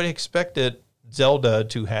 Like, nobody expected Zelda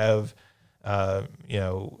to have,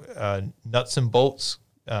 nuts and bolts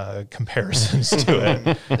comparisons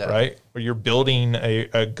to it, right? Where you're building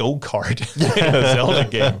a go-kart in a Zelda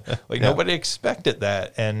game. Like, nobody expected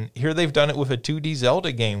that. And here they've done it with a 2D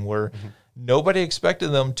Zelda game where nobody expected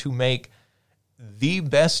them to make the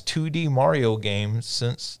best 2D Mario game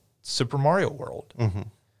since Super Mario World.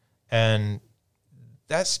 And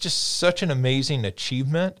that's just such an amazing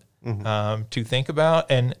achievement to think about.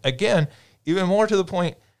 And again, even more to the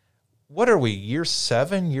point, what are we, year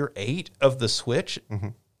 7, year 8 of the Switch?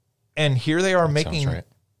 And here they are making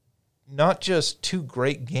not just 2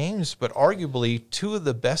 great games, but arguably 2 of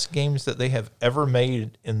the best games that they have ever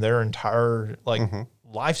made in their entire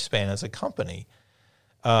lifespan as a company.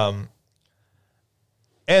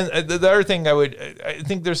 And the other thing I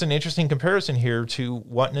think there's an interesting comparison here to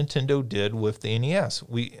what Nintendo did with the NES.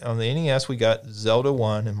 On the NES, we got Zelda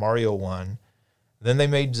 1 and Mario 1. Then they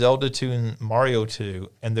made Zelda 2 and Mario 2,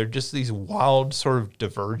 and they're just these wild sort of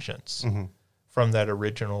divergence from that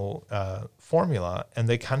original formula. And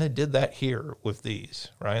they kind of did that here with these,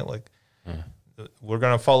 right? Like, we're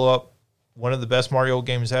going to follow up one of the best Mario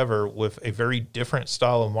games ever with a very different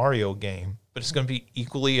style of Mario game, but it's going to be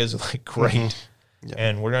equally as like great.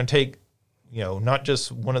 And we're going to take, you know, not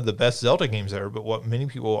just one of the best Zelda games ever, but what many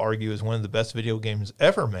people argue is one of the best video games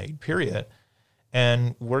ever made, period.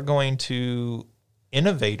 And we're going to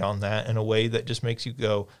innovate on that in a way that just makes you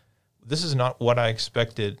go, this is not what I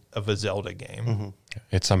expected of a Zelda game.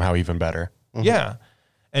 It's somehow even better. Yeah.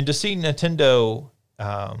 And to see Nintendo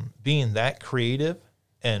being that creative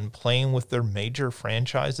and playing with their major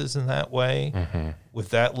franchises in that way,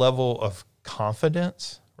 with that level of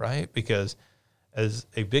confidence, right? Because as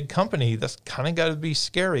a big company, that's kind of got to be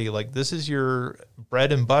scary. Like, this is your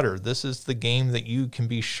bread and butter. This is the game that you can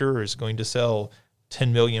be sure is going to sell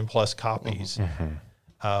 10 million plus copies.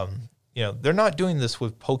 You know, they're not doing this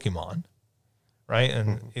with Pokemon, right?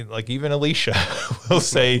 And like even Alicia will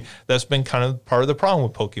say that's been kind of part of the problem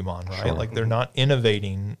with Pokemon, right? Like, they're not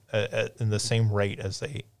innovating in the same rate as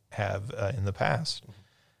they have in the past.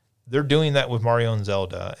 They're doing that with Mario and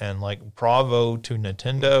Zelda, and like, bravo to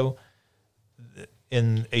Nintendo.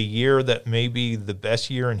 In a year that may be the best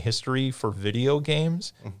year in history for video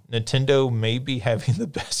games, Nintendo may be having the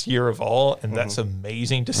best year of all, and that's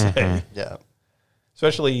amazing to say. Yeah.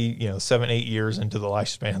 Especially, you know, 7-8 years into the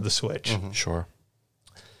lifespan of the Switch. Sure.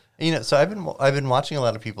 You know, so I've been watching a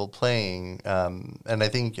lot of people playing, and I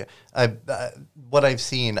think what I've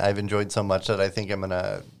seen, I've enjoyed so much that I think I'm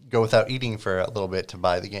gonna go without eating for a little bit to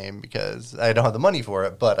buy the game because I don't have the money for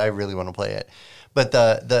it, but I really want to play it. But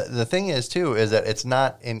the thing is too is that it's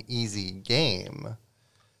not an easy game.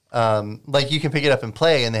 Like, you can pick it up and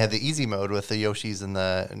play, and they have the easy mode with the Yoshis and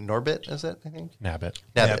the Norbit, is it? I think Nabbit.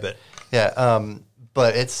 Yeah.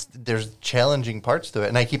 But there's challenging parts to it,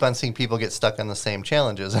 and I keep on seeing people get stuck on the same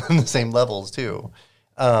challenges and the same levels too.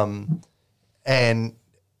 And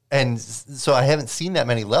so I haven't seen that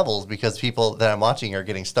many levels because people that I'm watching are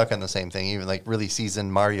getting stuck on the same thing. Even like really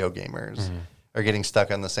seasoned Mario gamers are getting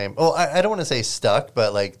stuck on the same. Oh, I don't want to say stuck,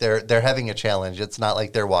 but like they're having a challenge. It's not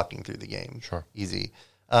like they're walking through the game easy.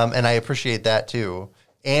 And I appreciate that too,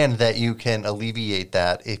 and that you can alleviate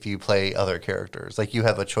that if you play other characters. Like, you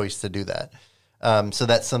have a choice to do that. So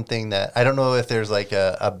that's something that I don't know if there's like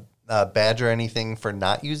a badge or anything for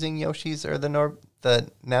not using Yoshis or the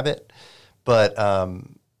Nabbit, but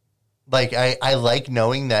like I like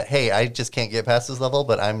knowing that, hey, I just can't get past this level,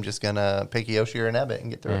 but I'm just gonna pick a Yoshi or a Nabbit and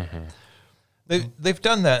get through it. They've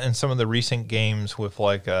done that in some of the recent games with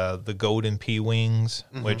like the golden P-Wings,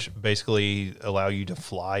 which basically allow you to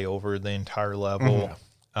fly over the entire level.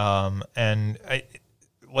 And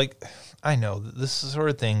like, I know this is the sort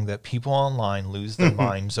of thing that people online lose their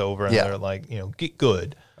minds over, and they're like, get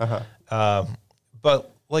good.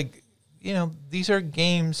 But like, these are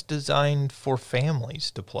games designed for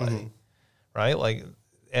families to play, right? Like,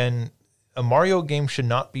 and a Mario game should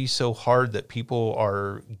not be so hard that people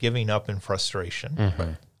are giving up in frustration.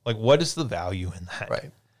 Like, what is the value in that?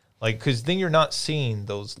 Right. Like, because then you're not seeing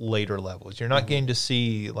those later levels. You're not getting to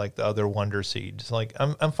see like the other Wonder Seeds. Like,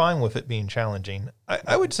 I'm fine with it being challenging.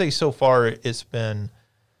 I would say so far it's been,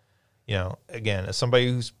 again, as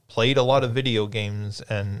somebody who's played a lot of video games,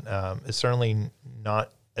 and it's certainly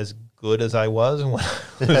not as good as I was when I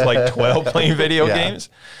was like 12 playing video games.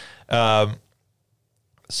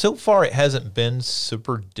 So far it hasn't been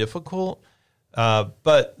super difficult.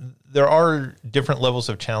 But there are different levels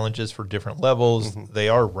of challenges for different levels. They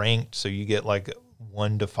are ranked, so you get like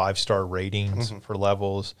 1 to 5 star ratings for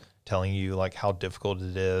levels, telling you like how difficult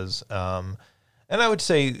it is. And I would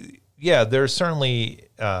say, there's certainly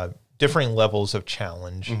differing levels of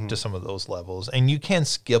challenge to some of those levels, and you can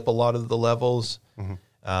skip a lot of the levels.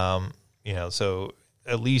 So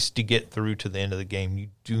at least to get through to the end of the game, you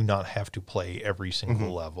do not have to play every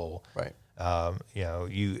single level. Right.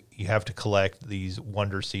 You have to collect these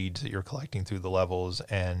Wonder Seeds that you're collecting through the levels,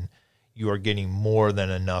 and you are getting more than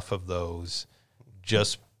enough of those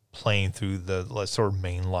just playing through the sort of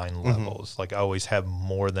mainline levels. Like, I always have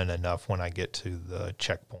more than enough when I get to the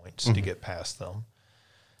checkpoints to get past them.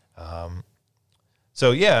 I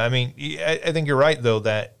think you're right, though,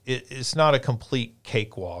 that it's not a complete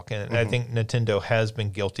cakewalk. And I think Nintendo has been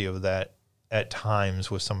guilty of that at times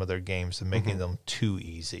with some of their games, and making them too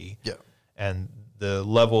easy. Yeah. And the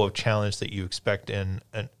level of challenge that you expect in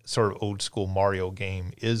a sort of old school Mario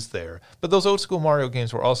game is there. But those old school Mario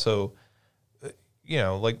games were also,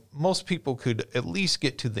 like, most people could at least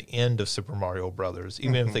get to the end of Super Mario Brothers,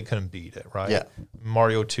 even if they couldn't beat it, right? Yeah.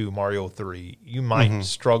 Mario 2, Mario 3, you might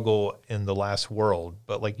struggle in the last world,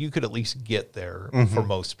 but like, you could at least get there for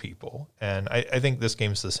most people. And I think this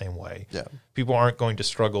game's the same way. Yeah. People aren't going to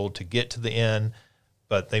struggle to get to the end,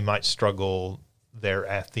 but they might struggle there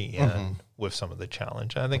at the end with some of the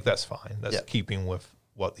challenge. And I think that's fine. That's keeping with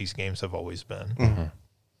what these games have always been.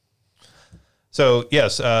 So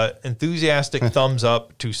yes, enthusiastic thumbs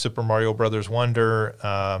up to Super Mario Brothers Wonder.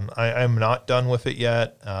 I am not done with it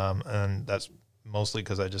yet, and that's mostly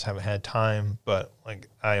because I just haven't had time. But like,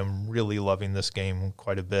 I am really loving this game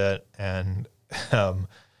quite a bit, and I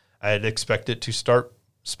had expected to start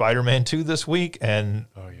Spider-Man 2 this week, and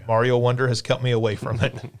Mario Wonder has kept me away from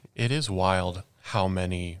it. It is wild how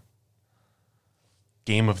many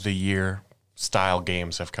Game of the Year style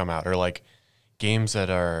games have come out, or like games that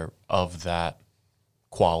are of that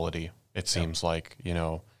quality. It seems like,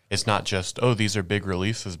 it's not just, these are big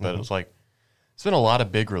releases, but it's like, it's been a lot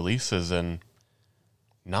of big releases, and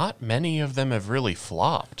not many of them have really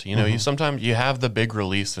flopped. You sometimes you have the big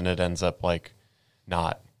release and it ends up like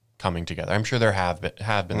not coming together. I'm sure there have been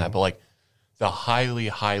that, but like the highly,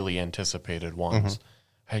 highly anticipated ones,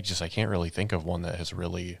 I can't really think of one that has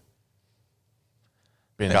really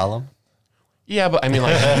been. Gollum? Yeah, but I mean,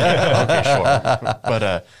 like, okay, sure.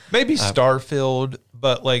 But maybe Starfield,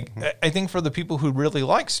 but like, I think for the people who really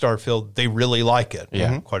like Starfield, they really like it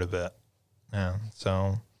quite a bit. Yeah.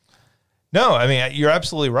 So, no, I mean, you're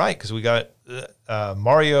absolutely right, because we got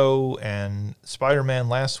Mario and Spider-Man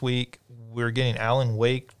last week. We're getting Alan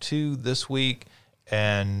Wake 2 this week,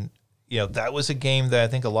 and that was a game that I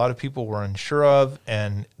think a lot of people were unsure of,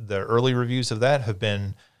 and the early reviews of that have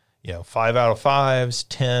been 5 out of 5s,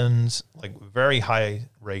 10s, like very high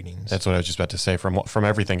ratings. That's what I was just about to say. From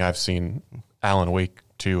everything I've seen, Alan Wake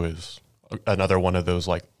 2 is another one of those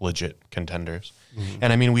like legit contenders.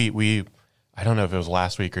 And I mean, we I don't know if it was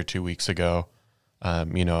last week or 2 weeks ago,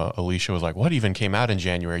 Alicia was like, what even came out in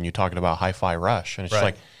January? And you talking about Hi-Fi Rush. And it's just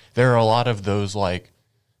like, there are a lot of those like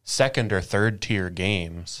second or third tier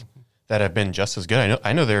games that have been just as good.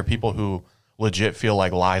 I know there are people who legit feel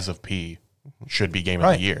like Lies of P should be Game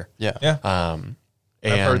of the Year. Yeah. I've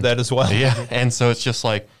heard that as well. Yeah. And so it's just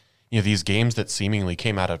like, these games that seemingly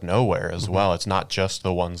came out of nowhere as well. It's not just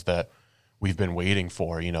the ones that we've been waiting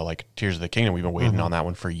for, like Tears of the Kingdom. We've been waiting on that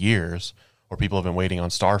one for years, or people have been waiting on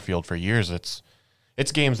Starfield for years. It's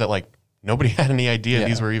games that like nobody had any idea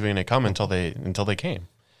these were even going to come until they came.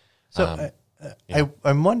 So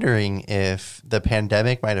I'm wondering if the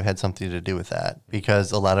pandemic might have had something to do with that,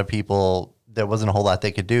 because a lot of people, there wasn't a whole lot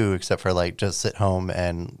they could do except for like just sit home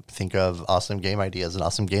and think of awesome game ideas and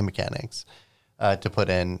awesome game mechanics to put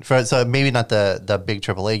in. So maybe not the big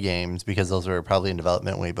AAA games, because those were probably in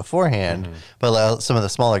development way beforehand, but some of the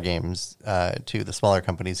smaller games too, the smaller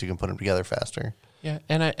companies who can put them together faster. Yeah,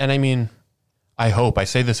 and I mean, I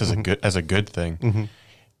say this as a good thing.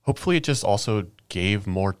 Hopefully it just also gave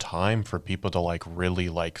more time for people to like really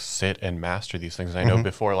like sit and master these things. I know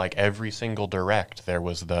before like every single direct there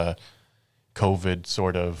was the COVID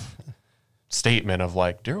sort of statement of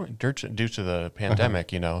like due to the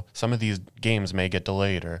pandemic, you know, some of these games may get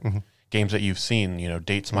delayed or games that you've seen, you know,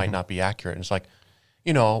 dates might not be accurate. And it's like,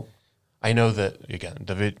 you know, I know that again,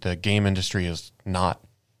 the game industry has not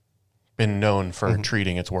been known for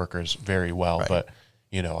treating its workers very well, Right. but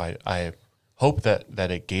you know, I hope that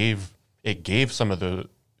it gave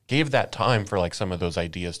that time for like some of those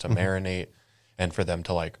ideas to marinate and for them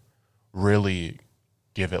to like really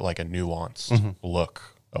give it like a nuanced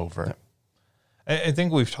look over. I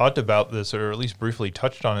think we've talked about this, or at least briefly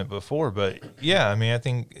touched on it before, but yeah, I mean, I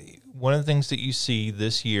think one of the things that you see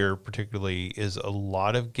this year particularly is a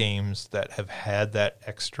lot of games that have had that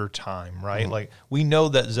extra time, right? Like we know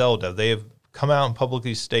that Zelda, they have come out and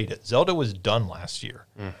publicly stated Zelda was done last year,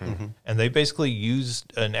 and they basically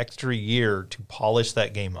used an extra year to polish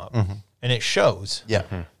that game up, and it shows. Yeah.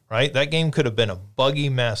 Right, that game could have been a buggy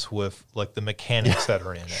mess with like the mechanics that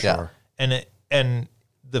are in it. Yeah. And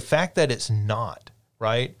the fact that it's not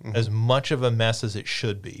right as much of a mess as it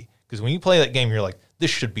should be, because when you play that game, you're like,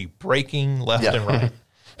 this should be breaking left and right,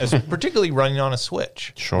 as particularly running on a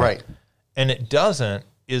Switch. Sure. Right. And it doesn't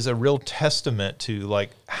is a real testament to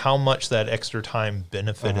like how much that extra time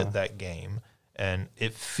benefited that game. And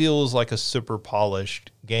it feels like a super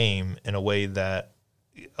polished game in a way that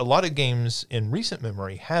a lot of games in recent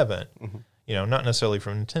memory haven't, you know, not necessarily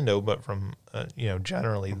from Nintendo, but from, you know,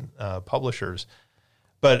 generally publishers.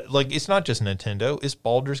 But like, it's not just Nintendo, it's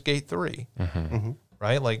Baldur's Gate 3,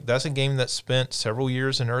 right? Like that's a game that spent several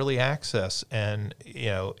years in early access, and, you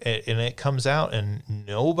know, and it comes out and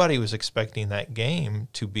nobody was expecting that game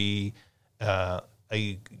to be a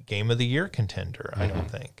Game of the Year contender, I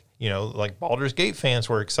don't think. You know, like Baldur's Gate fans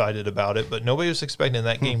were excited about it, but nobody was expecting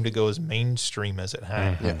that game to go as mainstream as it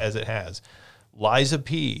has. Lies of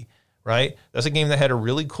P, right? That's a game that had a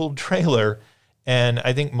really cool trailer, and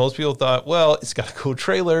I think most people thought, well, it's got a cool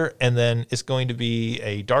trailer, and then it's going to be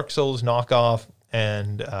a Dark Souls knockoff,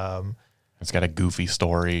 and It's got a goofy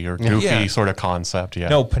story or goofy sort of concept. Yeah.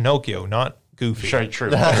 no, Pinocchio, not Goofy. Sure, true.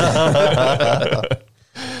 But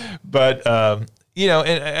you know,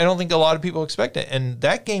 and I don't think a lot of people expect it. And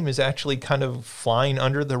that game is actually kind of flying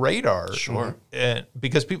under the radar. Sure. And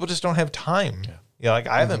because people just don't have time. Yeah. You know, like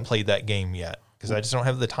I haven't played that game yet because I just don't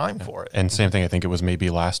have the time for it. And same thing, I think it was maybe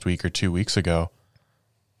last week or 2 weeks ago.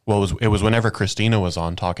 Well, it was whenever Christina was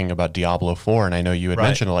on talking about Diablo 4, and I know you had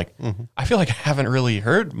mentioned it, like, I feel like I haven't really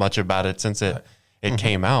heard much about it since it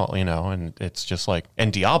came out, you know, and it's just like,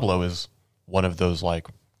 and Diablo is one of those like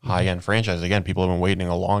high-end franchises. Again, people have been waiting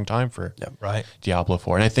a long time for Diablo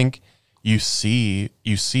 4. And I think you see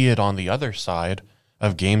it on the other side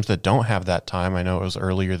of games that don't have that time. I know it was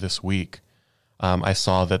earlier this week. I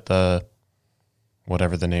saw that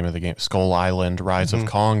whatever the name of the game, Skull Island, Rise of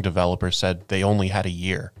Kong developers said they only had a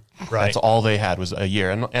year. Right. That's all they had was a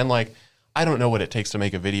year. And like, I don't know what it takes to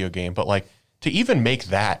make a video game, but like to even make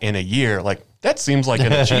that in a year, like that seems like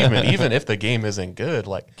an achievement, even if the game isn't good.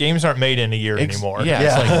 Like games aren't made in a year anymore.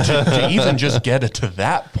 Yeah. It's like to even just get it to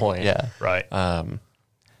that point. Yeah. Right.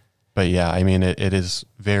 But yeah, I mean, it is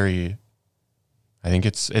very, I think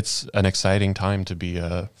it's an exciting time to be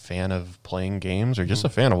a fan of playing games or just a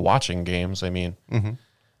fan of watching games. I mean,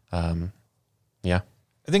 yeah.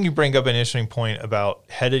 I think you bring up an interesting point about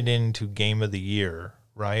headed into Game of the Year,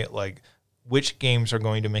 right? Like which games are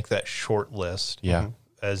going to make that short list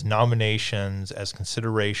as nominations, as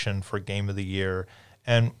consideration for Game of the Year.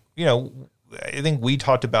 And, you know, I think we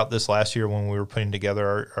talked about this last year when we were putting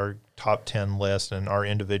together our top 10 list and our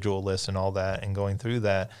individual list and all that and going through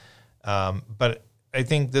that. But I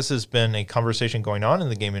think this has been a conversation going on in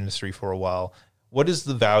the game industry for a while. What is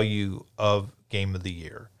the value of Game of the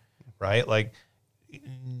Year, right? Like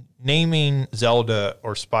naming Zelda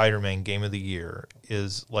or Spider-Man Game of the Year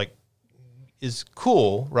is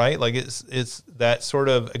cool, right? Like it's that sort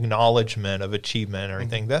of acknowledgement of achievement and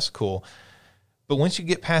everything. That's cool. But once you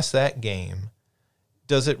get past that game,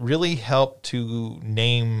 does it really help to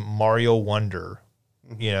name Mario Wonder,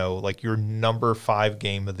 you know, like your number 5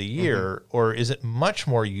 game of the year? Or is it much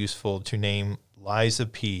more useful to name Lies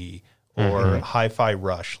of P or Hi-Fi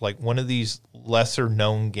Rush, like one of these lesser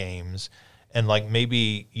known games, and like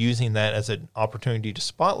maybe using that as an opportunity to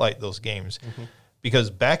spotlight those games?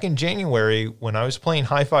 Because back in January, when I was playing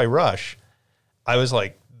Hi-Fi Rush, I was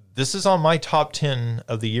like, this is on my top 10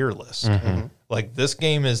 of the year list. Like this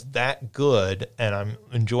game is that good and I'm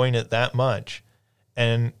enjoying it that much.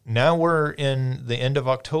 And now we're in the end of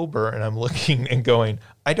October, and I'm looking and going,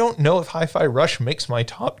 I don't know if Hi-Fi Rush makes my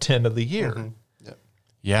top 10 of the year.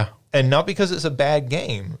 Yeah. And not because it's a bad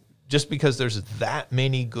game, just because there's that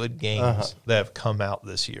many good games that have come out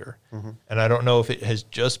this year. And I don't know if it has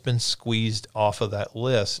just been squeezed off of that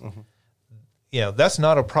list. That's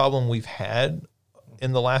not a problem we've had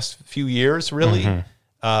in the last few years, really.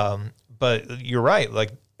 But you're right.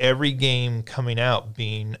 Like, every game coming out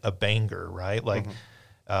being a banger, right? Like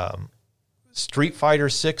Street Fighter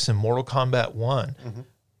 6 and Mortal Kombat 1.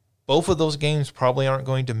 Both of those games probably aren't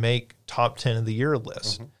going to make top 10 of the year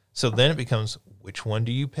list. So then it becomes, which one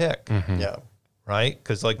do you pick? Yeah. Right?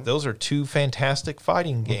 Because like those are two fantastic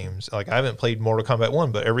fighting games. Like, I haven't played Mortal Kombat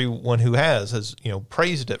 1, but everyone who has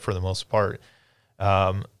praised it for the most part.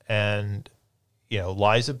 And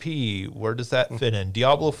Liza P, where does that fit in?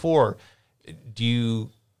 Diablo 4, do you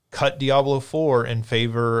cut Diablo 4 in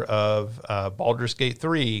favor of Baldur's Gate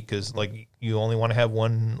 3 because like you only want to have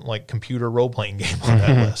one like computer role-playing game on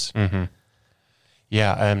that list?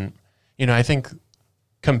 Yeah, and I think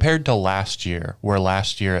compared to last year, where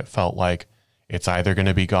last year it felt like it's either going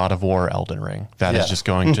to be God of War or Elden Ring that is just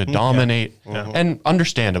going to dominate, and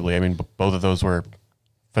understandably, I mean, both of those were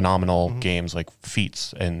phenomenal games, like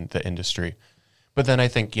feats in the industry. But then I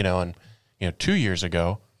think 2 years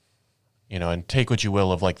ago, and take what you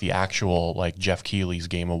will of like the actual like Jeff Keighley's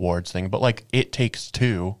Game Awards thing, but like It Takes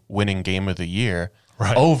Two winning Game of the Year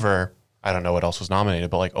over, I don't know what else was nominated,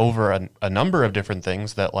 but like over a number of different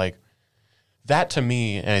things that like, that to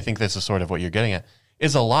me, and I think this is sort of what you're getting at,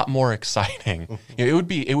 is a lot more exciting. It would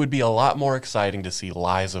be a lot more exciting to see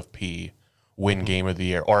Lies of P win Game of the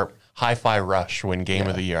Year or Hi-Fi Rush win Game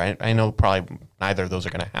of the Year. I know probably neither of those are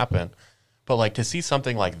going to happen, but like to see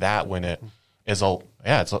something like that win it is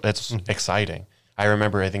it's exciting. I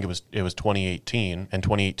remember, I think it was 2018, and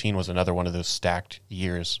 2018 was another one of those stacked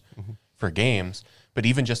years for games. But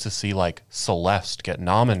even just to see like Celeste get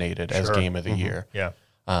nominated as Game of the Year,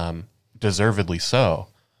 deservedly so.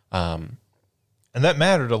 And that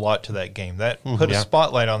mattered a lot to that game. That put a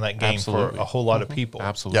spotlight on that game for a whole lot of people.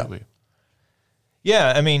 Absolutely.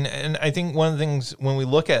 Yeah, I mean, and I think one of the things when we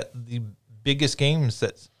look at the biggest games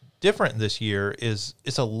that's different this year is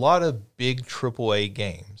it's a lot of big AAA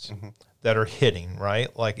games that are hitting,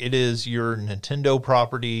 right? Like it is your Nintendo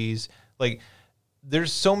properties. Like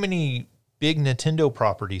there's so many big Nintendo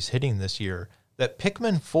properties hitting this year that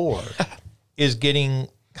Pikmin 4 is getting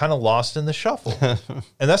kind of lost in the shuffle. And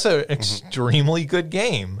that's an extremely good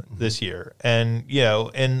game this year. And,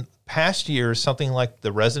 in past years, something like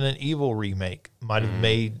the Resident Evil remake might have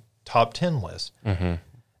made top 10 lists.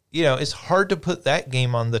 It's hard to put that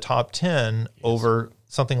game on the top 10 over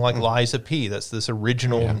something like Liza P. That's this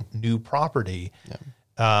original new property.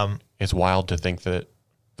 It's wild to think that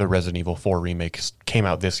the Resident Evil 4 remake came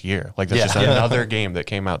out this year. Like that's just another game that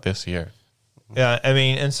came out this year. Yeah, I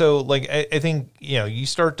mean, and so like I think you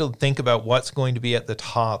start to think about what's going to be at the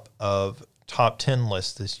top of top 10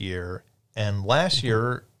 lists this year. And last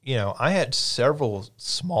year, I had several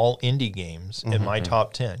small indie games in my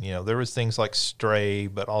top 10. There was things like Stray,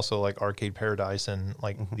 but also like Arcade Paradise and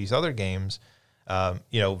like these other games.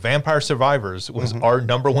 Vampire Survivors was our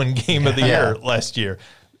number one game of the year last year.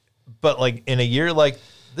 But like in a year like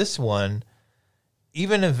this one,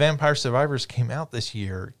 even if Vampire Survivors came out this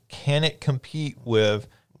year, can it compete with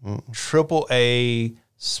AAA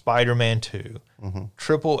Spider-Man 2,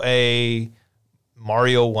 AAA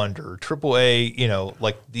Mario Wonder, AAA,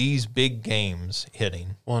 like these big games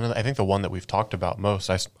hitting? Well, and I think the one that we've talked about most,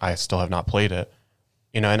 I still have not played it,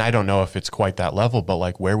 and I don't know if it's quite that level, but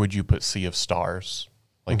like, where would you put Sea of Stars?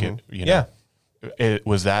 Like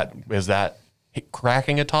is that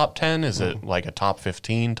cracking a top 10? Is it like a top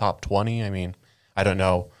 15, top 20? I mean, I don't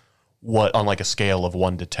know what on like a scale of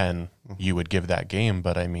 1 to 10 you would give that game,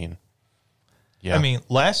 but I mean, I mean,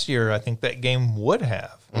 last year I think that game would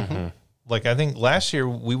have. Like I think last year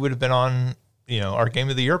we would have been on our Game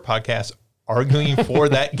of the Year podcast arguing for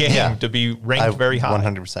that game to be ranked very high.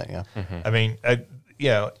 100%. Yeah. I mean,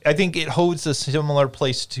 I think it holds a similar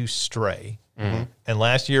place to Stray. And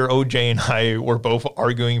last year, OJ and I were both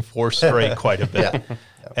arguing for Stray quite a bit.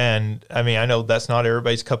 And I mean, I know that's not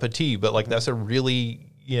everybody's cup of tea, but like that's a really,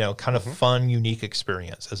 kind of fun, unique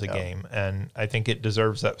experience as a game. And I think it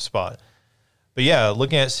deserves that spot. But yeah,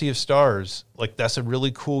 looking at Sea of Stars, like that's a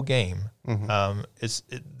really cool game.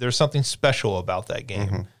 There's something special about that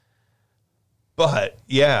game. But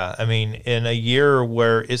yeah, I mean, in a year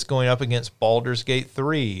where it's going up against Baldur's Gate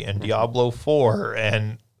 3 and Diablo 4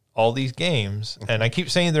 and all these games, and I keep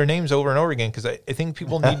saying their names over and over again because I think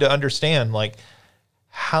people need to understand like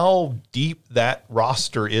how deep that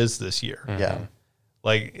roster is this year.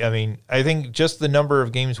 Like, I mean, I think just the number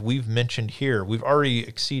of games we've mentioned here, we've already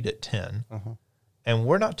exceeded 10, and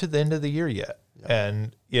we're not to the end of the year yet. Yeah.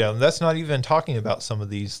 And, that's not even talking about some of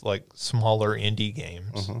these like smaller indie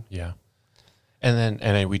games. Yeah. And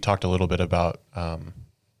then we talked a little bit about the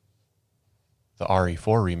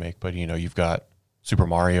RE4 remake, but you've got Super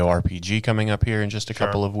Mario RPG coming up here in just a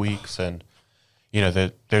couple of weeks, and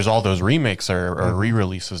there's all those remakes or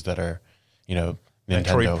re-releases that are Nintendo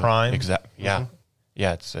Metroid Prime. Yeah.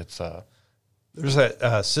 Yeah, it's there's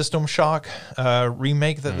that System Shock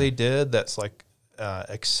remake that they did that's like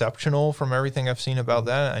exceptional from everything I've seen about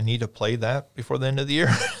that. I need to play that before the end of the year.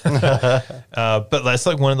 But that's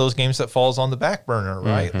like one of those games that falls on the back burner,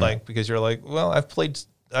 right? Like, because you're like, well,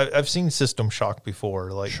 I've seen System Shock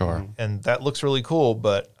before, like, and that looks really cool,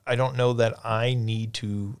 but I don't know that I need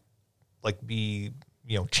to like be,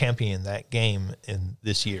 champion that game in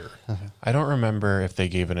this year. I don't remember if they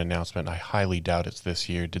gave an announcement. I highly doubt it's this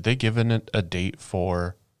year. Did they give a date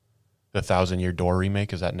for the 1,000-Year Door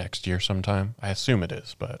remake? Is that next year sometime? I assume it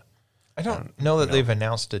is, but I don't know that they've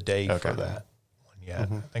announced a day for that one yet.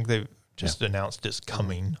 I think they've just announced it's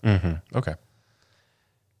coming. Okay.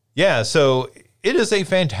 Yeah, so it is a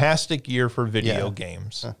fantastic year for video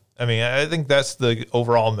games. I mean, I think that's the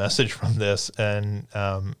overall message from this. And,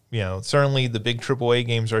 certainly the big AAA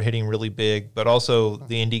games are hitting really big, but also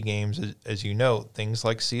the indie games, as you know, things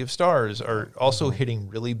like Sea of Stars are also hitting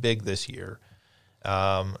really big this year.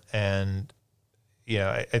 And,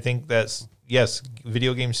 I think that's, yes,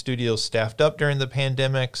 video game studios staffed up during the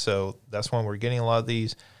pandemic, so that's when we're getting a lot of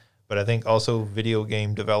these. But I think also video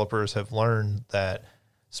game developers have learned that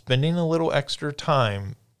spending a little extra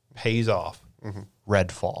time pays off.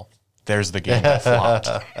 Redfall. There's the game that flopped.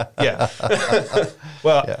 Yeah.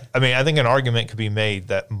 Well, I mean, I think an argument could be made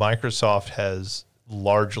that Microsoft has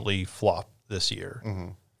largely flopped this year.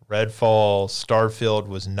 Redfall, Starfield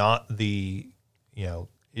was not the,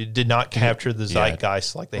 it did not capture the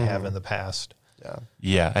zeitgeist like they have in the past.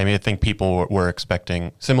 Yeah. I mean, I think people were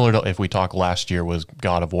expecting, similar to if we talk last year was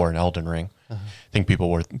God of War and Elden Ring. I think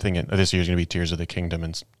people were thinking this year's going to be Tears of the Kingdom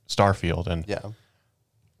and Starfield. And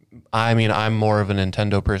I mean, I'm more of a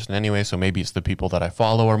Nintendo person anyway, so maybe it's the people that I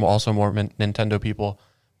follow are also more Nintendo people,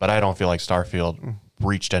 but I don't feel like Starfield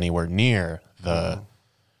reached anywhere near the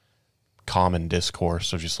common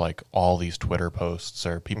discourse of just like all these Twitter posts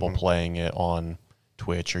or people playing it on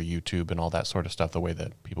Twitch or YouTube and all that sort of stuff the way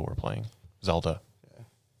that people were playing Zelda.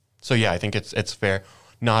 So yeah, I think it's fair.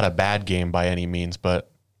 Not a bad game by any means,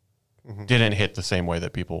 but didn't hit the same way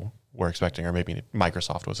that people were expecting, or maybe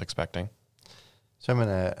Microsoft was expecting. So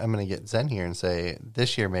I'm gonna get Zen here and say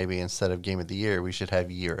this year maybe instead of Game of the Year we should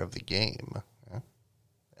have Year of the Game.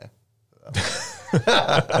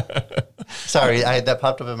 Sorry, that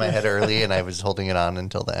popped up in my head early and I was holding it on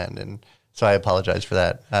until the end, and so I apologize for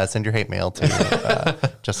that. Send your hate mail to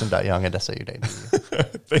justin.young@sau.edu.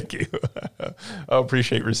 Thank you. I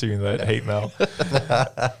appreciate receiving that hate mail.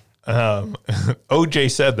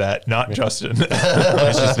 OJ said that, not Justin.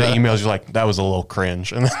 It's just the emails. You're like, that was a little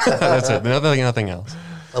cringe, and that's it. Nothing else.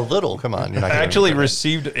 A little, come on. You're not I actually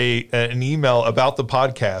received an email about the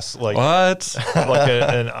podcast, like what, like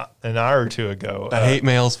an hour or two ago. The hate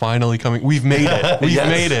mail's finally coming. We've made it. We've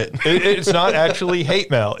made it. It's not actually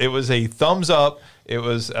hate mail. It was a thumbs up. It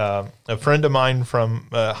was a friend of mine from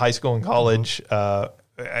high school and college.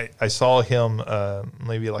 I saw him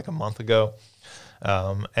maybe like a month ago.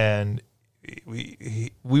 And we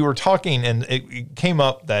were talking, and it came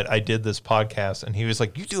up that I did this podcast, and he was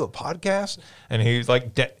like, "You do a podcast?" And he was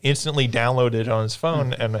like, instantly downloaded it on his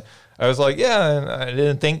phone, and I was like, "Yeah," and I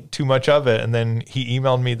didn't think too much of it. And then he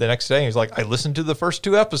emailed me the next day. He was like, "I listened to the first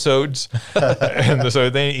 2 episodes," and so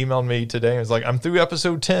then he emailed me today. He was like, "I'm through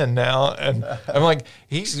episode 10 now," and I'm like,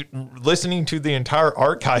 "He's listening to the entire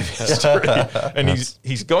archive history, and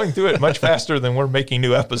he's going through it much faster than we're making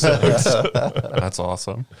new episodes." That's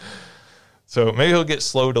awesome. So maybe he'll get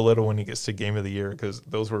slowed a little when he gets to Game of the Year, because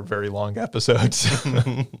those were very long episodes.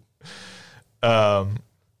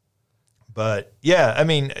 But yeah, I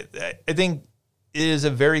mean, I think it is a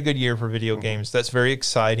very good year for video games. That's very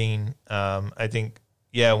exciting. I think,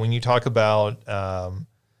 yeah, when you talk about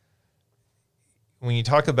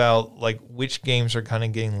like which games are kind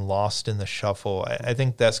of getting lost in the shuffle, I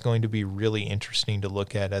think that's going to be really interesting to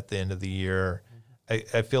look at the end of the year.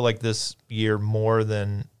 I feel like this year, more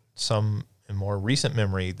than some in more recent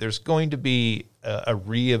memory, there's going to be a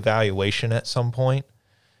reevaluation at some point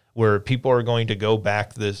where people are going to go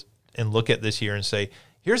back this and look at this year and say,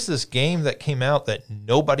 here's this game that came out that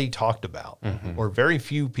nobody talked about, or very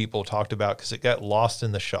few people talked about because it got lost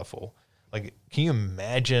in the shuffle. Like, can you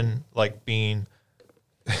imagine like being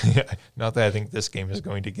Not that I think this game is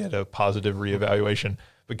going to get a positive reevaluation,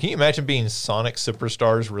 but can you imagine being Sonic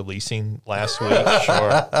Superstars releasing last week?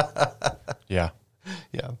 Sure. Yeah.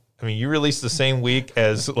 Yeah. I mean, you released the same week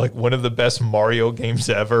as like one of the best Mario games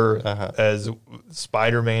ever, as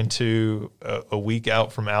Spider-Man 2, a week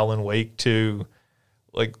out from Alan Wake 2.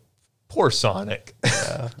 Like, poor Sonic.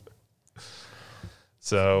 Yeah.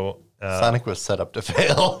 So Sonic was set up to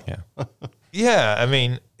fail. Yeah. yeah, I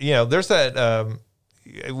mean, there's that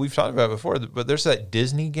we've talked about it before, but there's that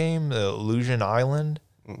Disney game, the Illusion Island,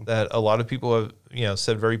 that a lot of people have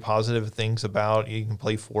said very positive things about. You can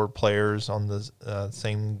play 4 players on the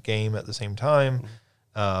same game at the same time,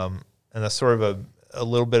 and that's sort of a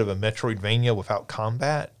little bit of a Metroidvania without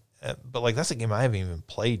combat. But like, that's a game I haven't even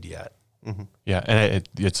played yet. Mm-hmm. Yeah, and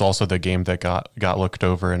it's also the game that got looked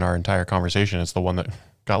over in our entire conversation. It's the one that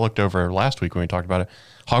got looked over last week when we talked about it.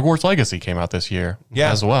 Hogwarts Legacy came out this year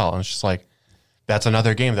as well, and it's just like, that's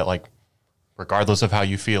another game that, like, regardless of how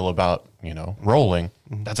you feel about rolling,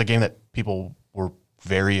 that's a game that people were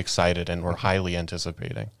very excited and were highly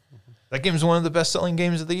anticipating. That game's one of the best-selling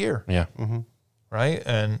games of the year. Yeah. Right?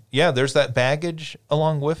 And yeah, there's that baggage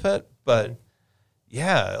along with it, but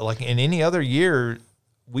yeah, like in any other year,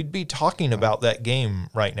 we'd be talking about that game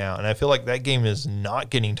right now. And I feel like that game is not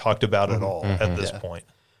getting talked about at all at this point.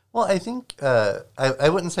 Well, I think I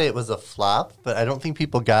wouldn't say it was a flop, but I don't think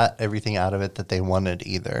people got everything out of it that they wanted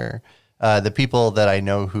either. The people that I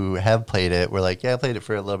know who have played it were like, yeah, I played it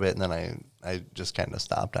for a little bit, and then I just kind of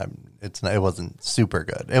stopped. It wasn't super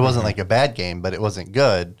good. It wasn't like a bad game, but it wasn't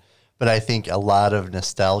good. But I think a lot of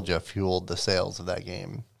nostalgia fueled the sales of that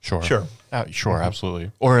game. Sure. Sure.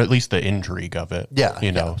 Absolutely. Or at least the intrigue of it. Yeah.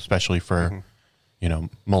 Especially for,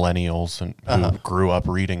 millennials and who grew up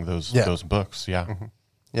reading those books. Yeah.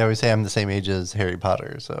 Yeah, we say I'm the same age as Harry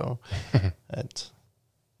Potter, so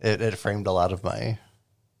it framed a lot of my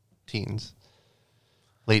teens,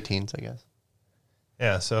 late teens, I guess.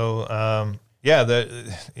 Yeah. So, I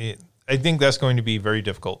think that's going to be very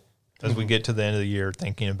difficult as we get to the end of the year,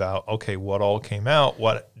 thinking about, okay, what all came out?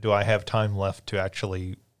 What do I have time left to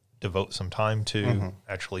actually devote some time to,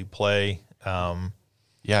 actually play?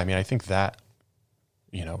 Yeah, I mean, I think that,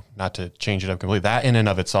 not to change it up completely, that in and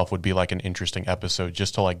of itself would be like an interesting episode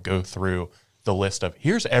just to like go through the list of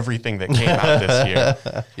here's everything that came out this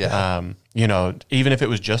year. Yeah. Even if it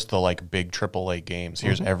was just the like big AAA games,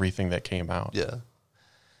 here's everything that came out. Yeah.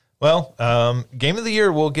 Well, Game of the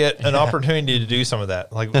Year will get an opportunity to do some of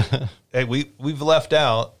that. Like, hey, we've left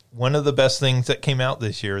out one of the best things that came out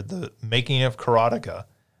this year, the making of Karateka.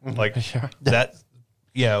 Like that,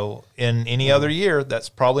 in any other year, that's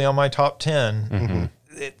probably on my top 10.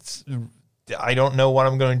 I don't know what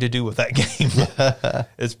I'm going to do with that game.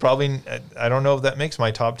 It's probably, I don't know if that makes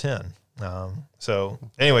my top 10. So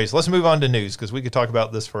anyways, let's move on to news, because we could talk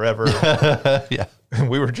about this forever. Yeah.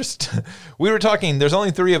 We were talking, there's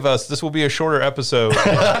only 3 of us. This will be a shorter episode.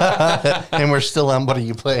 And we're still on What Are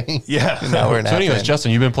You Playing? Yeah. Now we're So anyways,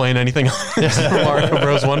 Justin, you've been playing anything on Super Mario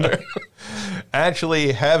Bros. Wonder?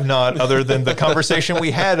 Actually have not, other than the conversation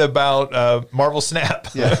we had about Marvel Snap.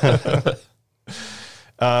 Yeah.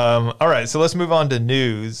 All right, so let's move on to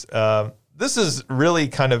news. This is really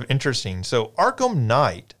kind of interesting. So Arkham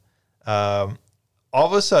Knight all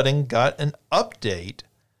of a sudden got an update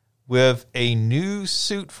with a new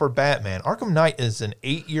suit for Batman. Arkham Knight is an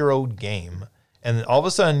 8-year-old game, and all of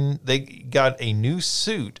a sudden they got a new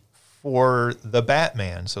suit for the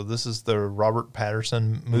Batman. So this is the Robert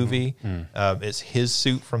Pattinson movie. It's his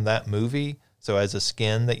suit from that movie. So as a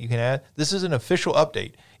skin that you can add. This is an official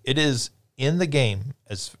update. It is in the game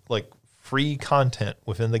as like free content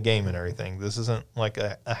within the game and everything. This isn't like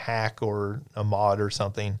a hack or a mod or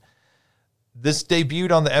something. This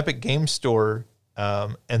debuted on the Epic Game Store,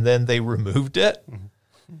 and then they removed it.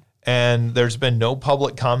 And there's been no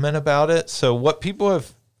public comment about it. So what people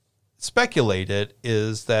have speculated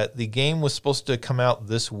is that the game was supposed to come out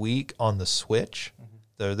this week on the Switch.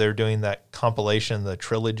 They're doing that compilation, the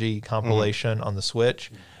trilogy compilation on the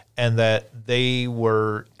Switch, and that they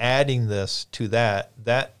were adding this to that.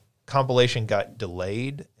 That compilation got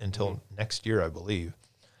delayed until next year, I believe.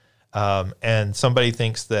 And somebody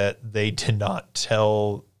thinks that they did not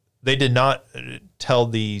tell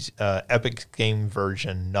the Epic game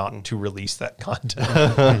version not to release that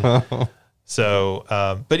content. So,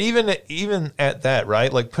 but even at that,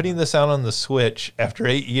 right? Like putting this out on the Switch after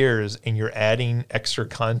 8 years and you're adding extra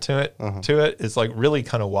content to it is like really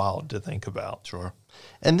kind of wild to think about. Sure.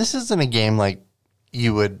 And this isn't a game like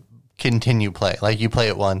you would continue play. Like you play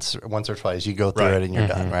it once or twice, you go through it and you're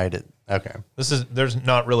done, right? Okay. There's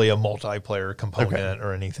not really a multiplayer component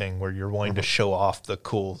or anything where you're wanting to show off the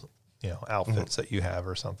cool outfits that you have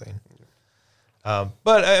or something.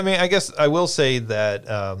 But I mean, I guess I will say that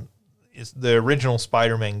the original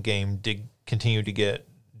Spider-Man game did continue to get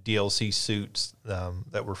DLC suits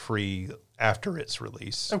that were free after its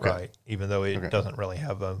release, right? Even though it doesn't really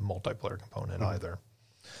have a multiplayer component either.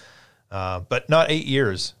 But not 8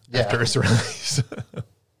 years after its release.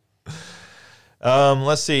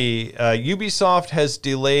 Let's see. Ubisoft has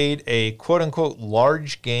delayed a quote-unquote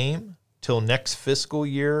large game till next fiscal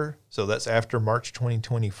year. So that's after March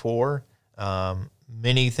 2024.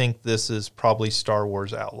 Many think this is probably Star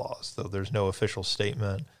Wars Outlaws, though there's no official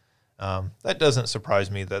statement. That doesn't surprise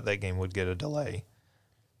me that game would get a delay.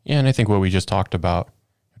 Yeah, and I think what we just talked about,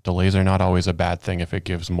 delays are not always a bad thing if it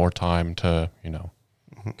gives more time to,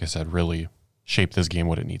 like I said, really shape this game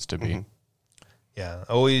what it needs to be. Yeah,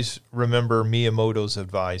 always remember Miyamoto's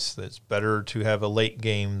advice that it's better to have a late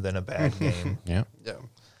game than a bad game. Yeah.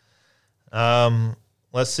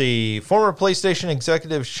 Let's see. Former PlayStation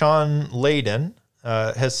executive Sean Layden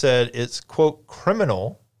has said it's, quote,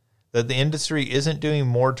 criminal that the industry isn't doing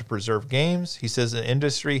more to preserve games. He says the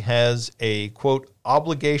industry has a, quote,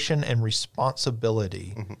 obligation and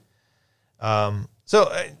responsibility.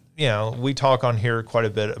 We talk on here quite a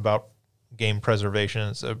bit about game preservation.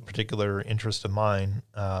 It's a particular interest of mine.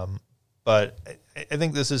 But I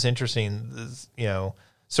think this is interesting.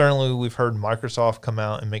 Certainly we've heard Microsoft come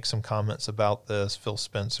out and make some comments about this, Phil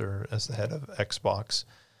Spencer as the head of Xbox.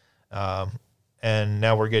 And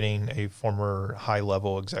now we're getting a former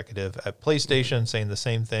high-level executive at PlayStation saying the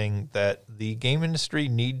same thing, that the game industry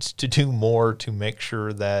needs to do more to make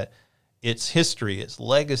sure that its history, its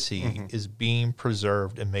legacy is being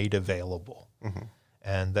preserved and made available.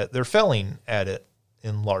 And that they're failing at it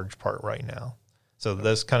in large part right now. So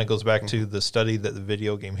this kind of goes back to the study that the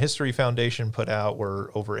Video Game History Foundation put out, where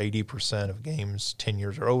over 80% of games 10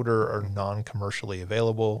 years or older are non-commercially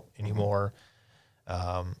available anymore.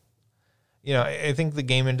 I think the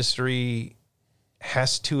game industry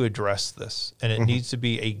has to address this, and it needs to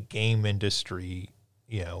be a game industry,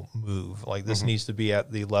 move. Like this needs to be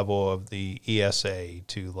at the level of the ESA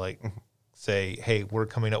to say, hey, we're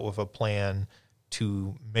coming up with a plan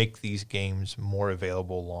to make these games more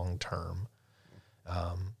available long term.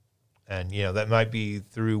 And that might be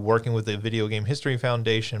through working with the Video Game History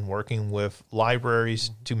Foundation, working with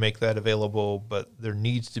libraries to make that available, but there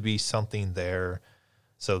needs to be something there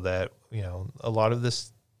so that, a lot of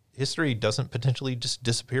this history doesn't potentially just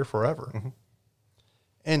disappear forever.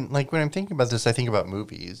 And when I'm thinking about this, I think about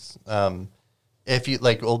movies. If you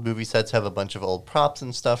old movie sets have a bunch of old props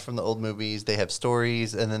and stuff from the old movies, they have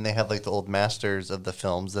stories, and then they have the old masters of the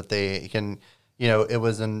films that they can, it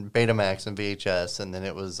was in Betamax and VHS, and then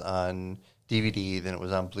it was on DVD, then it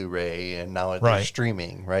was on Blu-ray, and now it's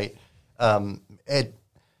streaming, right? I'm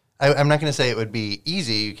not going to say it would be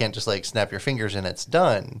easy. You can't just snap your fingers and it's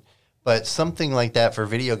done. But something like that for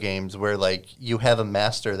video games where you have a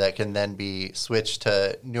master that can then be switched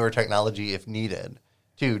to newer technology if needed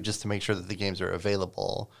too, just to make sure that the games are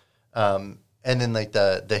available. And then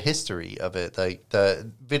the history of it,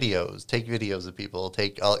 the videos, take videos of people,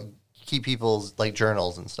 keep people's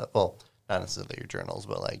journals and stuff. Well, not necessarily your journals,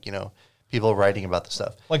 but people writing about the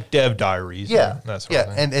stuff. Like dev diaries. Yeah. And that sort of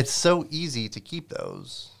thing. And it's so easy to keep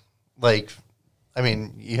those. They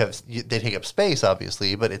take up space,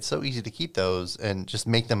 obviously, but it's so easy to keep those and just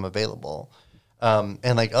make them available.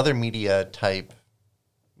 And other media types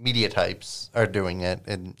are doing it,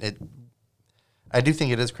 and I do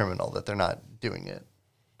think it is criminal that they're not doing it.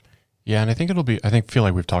 Yeah, and I think feel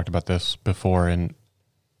like we've talked about this before, and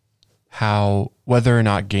how whether or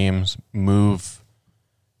not games move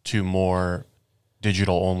to more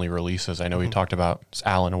digital only releases. I know we talked about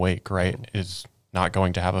Alan Wake, right? Is not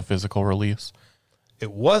going to have a physical release.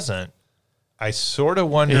 It wasn't. I sort of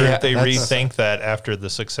wonder if they rethink that after the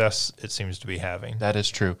success it seems to be having. That is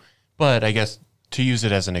true. But I guess to use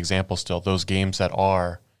it as an example still, those games that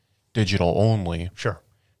are digital only. Sure.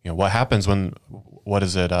 What happens when, what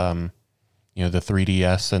is it? The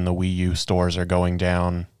 3DS and the Wii U stores are going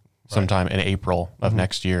down sometime in April of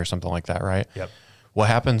next year or something like that, right? Yep. What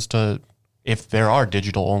happens to, if there are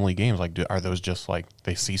digital only games, are those just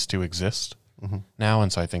they cease to exist now?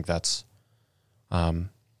 And so I think that's,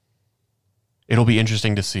 it'll be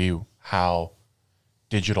interesting to see how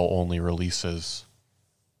digital only releases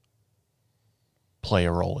play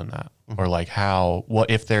a role in that, or what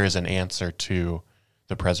if there is an answer to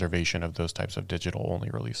the preservation of those types of digital only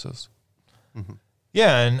releases.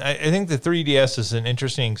 Yeah, and I think the 3DS is an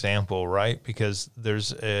interesting example, right? Because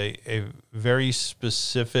there's a very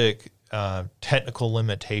specific technical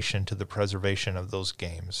limitation to the preservation of those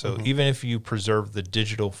games. So even if you preserve the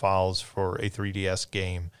digital files for a 3DS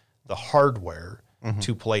game, the hardware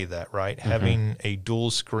to play that, right? Having a dual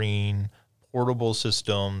screen portable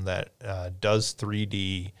system that does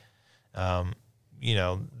 3D,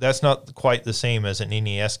 that's not quite the same as an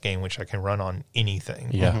NES game, which I can run on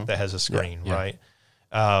anything that has a screen, right?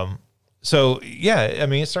 So, yeah, I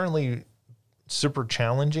mean, it's certainly super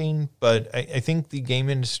challenging, but I think the game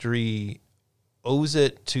industry owes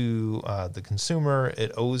it to the consumer.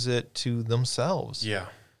 It owes it to themselves. Yeah.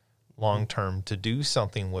 Long term to do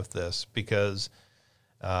something with this because,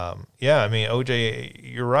 I mean, OJ,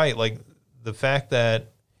 you're right. Like the fact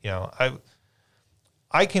that,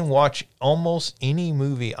 I can watch almost any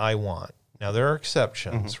movie I want. Now, there are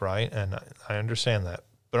exceptions, right? And I understand that.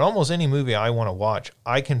 But almost any movie I want to watch,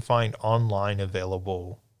 I can find online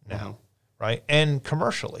available now, right? And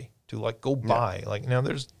commercially to like go buy. Like now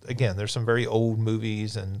there's some very old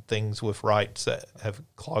movies and things with rights that have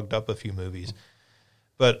clogged up a few movies.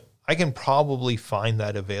 But I can probably find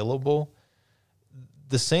that available.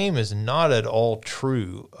 The same is not at all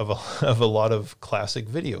true of a lot of classic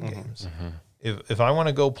video games. If I want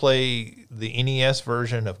to go play the NES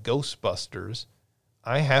version of Ghostbusters,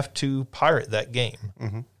 I have to pirate that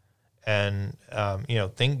game. And,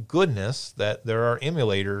 thank goodness that there are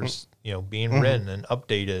emulators, being written and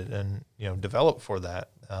updated and, developed for that.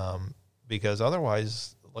 Because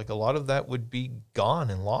otherwise, like a lot of that would be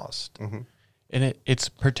gone and lost. And it's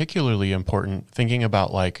particularly important thinking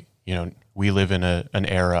about like, we live in an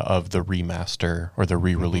era of the remaster or the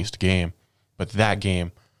re-released game, but that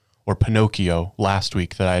game or Pinocchio last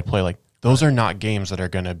week that I had played, like those are not games that are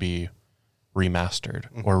going to be remastered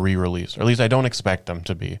or re-released, or at least I don't expect them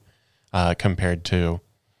to be compared to,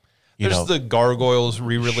 There's the Gargoyles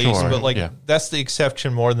re-release, Sure, but that's the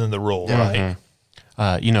exception more than the rule, right?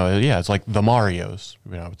 It's like the Marios,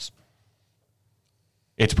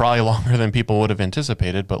 it's probably longer than people would have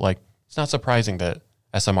anticipated, but like, it's not surprising that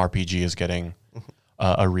SMRPG is getting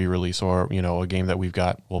a re-release or, a game that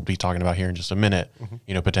we'll be talking about here in just a minute,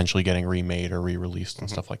 potentially getting remade or re-released and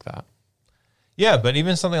stuff like that. Yeah, but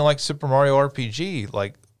even something like Super Mario RPG,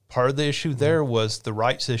 like part of the issue there was the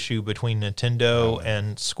rights issue between Nintendo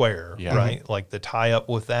and Square, right? Like the tie up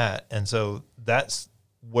with that. And so that's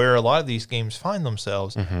where a lot of these games find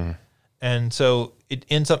themselves. And so it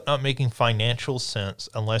ends up not making financial sense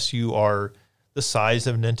unless you are the size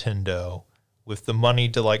of Nintendo with the money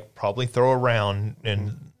to like probably throw around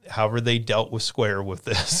and however they dealt with Square with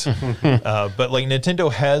this. But like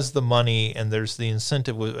Nintendo has the money and there's the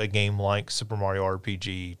incentive with a game like Super Mario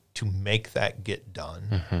RPG to make that get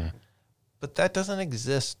done. But that doesn't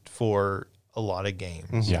exist for a lot of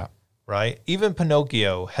games. Yeah. Right? Even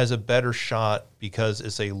Pinocchio has a better shot because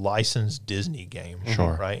it's a licensed Disney game.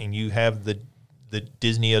 Sure. Right? And you have the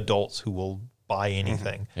Disney adults who will buy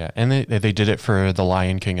anything. Yeah. And they did it for The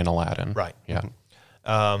Lion King and Aladdin. Right. Yeah.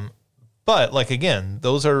 But like, again,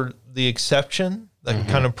 those are the exception that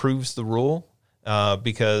kind of proves the rule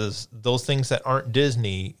because those things that aren't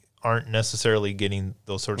Disney aren't necessarily getting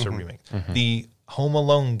those sorts of remakes. The Home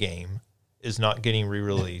Alone game is not getting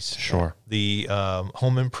re-released. Sure. The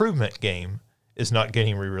Home Improvement game is not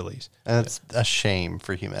getting re-released. And it's a shame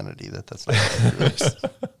for humanity that's not getting released.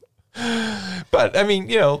 But I mean,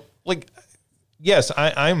 yes,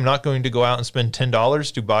 I'm not going to go out and spend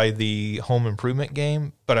 $10 to buy the Home Improvement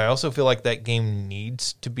game, but I also feel like that game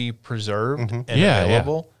needs to be preserved and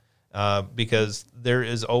available because there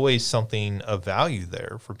is always something of value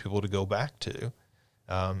there for people to go back to.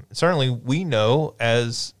 Certainly, we know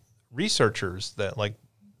as researchers that like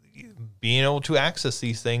being able to access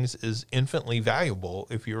these things is infinitely valuable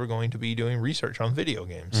if you're going to be doing research on video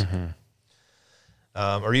games.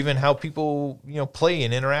 Or even how people, play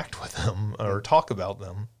and interact with them or talk about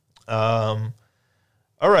them.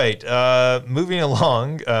 All right, moving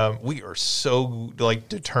along. We are so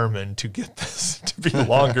determined to get this to be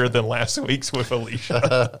longer than last week's with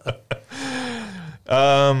Alicia.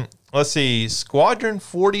 Let's see, Squadron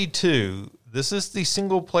 42. This is the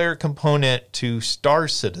single player component to Star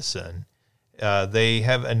Citizen. They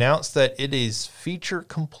have announced that it is feature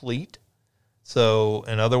complete. So,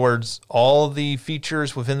 in other words, all the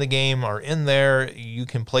features within the game are in there. You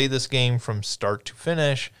can play this game from start to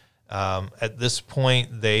finish. At this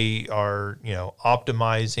point, they are,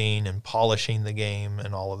 optimizing and polishing the game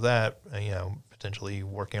and all of that, potentially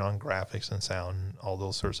working on graphics and sound, and all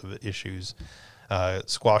those sorts of issues,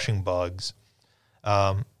 squashing bugs.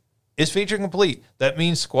 It's feature complete. That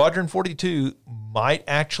means Squadron 42 might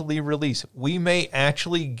actually release. We may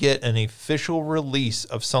actually get an official release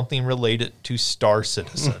of something related to Star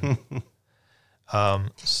Citizen.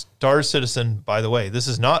 Star Citizen, by the way, this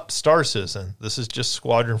is not Star Citizen. This is just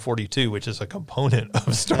Squadron 42, which is a component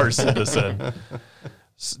of Star Citizen.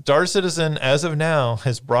 Star Citizen, as of now,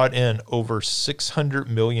 has brought in over $600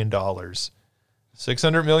 million.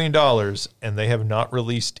 $600 million, and they have not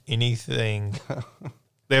released anything.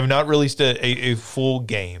 They have not released a full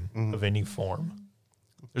game of any form.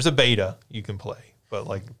 There's a beta you can play, but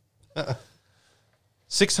like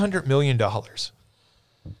 $600 million.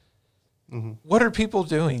 What are people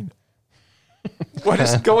doing? What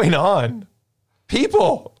is going on?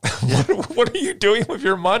 People, what are you doing with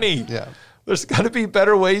your money? Yeah. There's got to be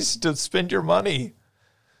better ways to spend your money.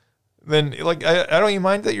 Then, like, I don't even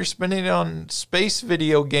mind that you're spending it on space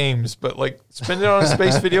video games, but like, spend it on a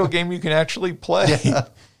space video game you can actually play. Yeah.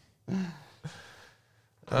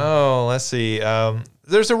 Oh, let's see.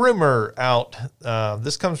 There's a rumor out.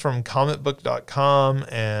 This comes from comicbook.com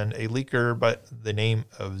and a leaker by the name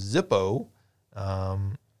of Zippo.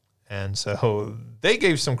 And so they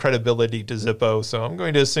gave some credibility to Zippo. So I'm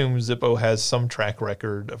going to assume Zippo has some track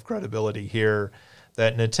record of credibility here.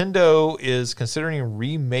 That Nintendo is considering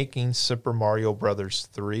remaking Super Mario Brothers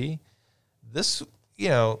 3. This,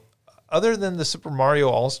 other than the Super Mario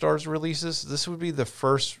All-Stars releases, this would be the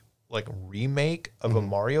first like remake of a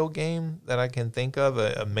Mario game that I can think of,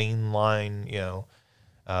 a mainline,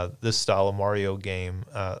 this style of Mario game.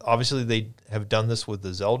 Obviously, they have done this with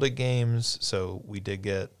the Zelda games, so we did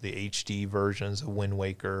get the HD versions of Wind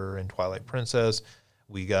Waker and Twilight Princess.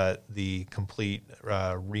 We got the complete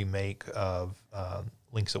remake of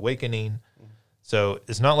Link's Awakening. So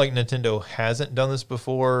it's not like Nintendo hasn't done this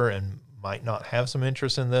before and might not have some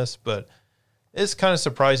interest in this, but it's kind of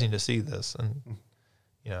surprising to see this. And,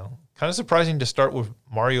 kind of surprising to start with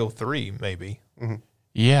Mario 3, maybe.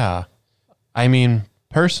 Yeah. I mean,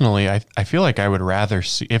 personally, I feel like I would rather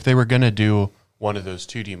see, if they were going to do one of those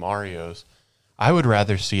 2D Marios, I would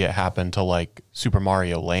rather see it happen to like Super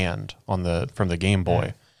Mario Land from the Game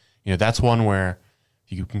Boy. That's one where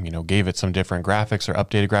you gave it some different graphics or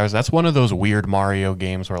updated graphics. That's one of those weird Mario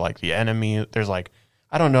games where like the enemy, there's like,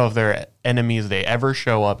 I don't know if they're enemies they ever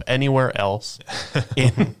show up anywhere else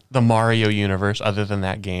in the Mario universe other than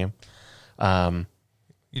that game.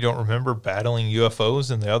 You don't remember battling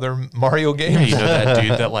UFOs in the other Mario games? Yeah, that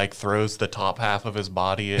dude that like throws the top half of his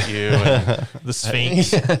body at you. And, the Sphinx.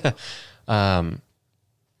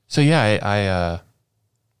 So yeah,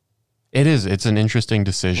 it's an interesting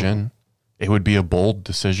decision. It would be a bold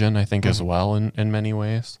decision, I think, as well in many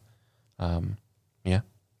ways. Yeah.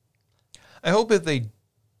 I hope if they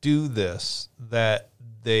do this, that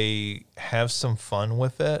they have some fun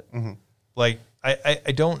with it. Like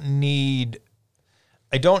I don't need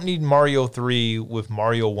Mario 3 with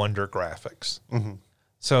Mario Wonder graphics.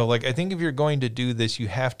 So like, I think if you're going to do this, you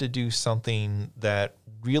have to do something that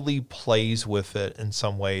really plays with it in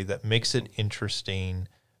some way that makes it interesting,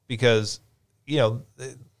 because,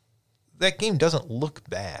 that game doesn't look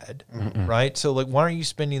bad, right? So like, why aren't you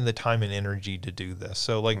spending the time and energy to do this?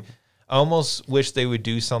 So like, I almost wish they would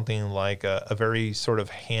do something like a very sort of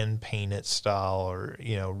hand-painted style, or,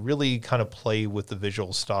 really kind of play with the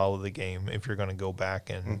visual style of the game if you're going to go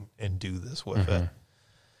back and do this with it.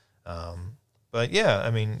 But yeah,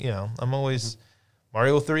 I mean, I'm always,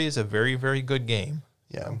 Mario 3 is a very, very good game.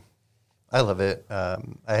 Yeah, I love it. I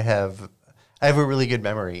have a really good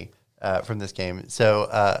memory from this game.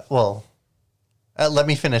 So, let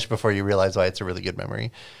me finish before you realize why it's a really good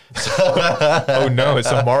memory. Oh no,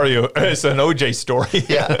 it's an OJ story.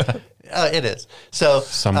 Yeah, it is. So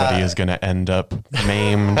somebody is going to end up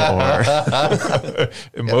maimed or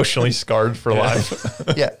emotionally scarred for life.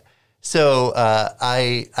 Yeah. So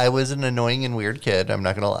I was an annoying and weird kid. I'm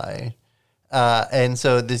not going to lie. And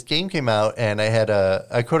so this game came out, and I had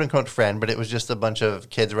a quote unquote friend, but it was just a bunch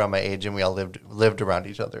of kids around my age, and we all lived around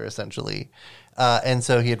each other essentially. And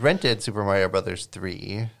so he had rented Super Mario Brothers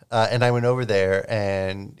 3, and I went over there,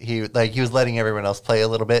 and he was letting everyone else play a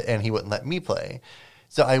little bit, and he wouldn't let me play.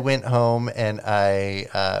 So I went home, and I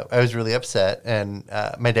was really upset, and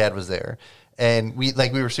my dad was there. And we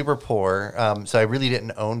were super poor, so I really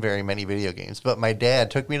didn't own very many video games. But my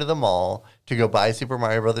dad took me to the mall to go buy Super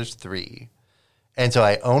Mario Brothers 3. And so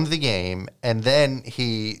I owned the game, and then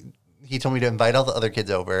he told me to invite all the other kids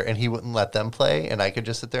over, and he wouldn't let them play, and I could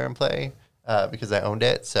just sit there and play because I owned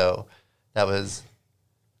it. So that was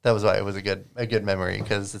why it was a good memory,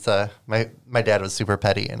 because it's my dad was super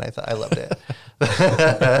petty, and I loved it.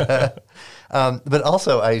 But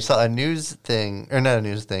also, I saw a news thing, or not a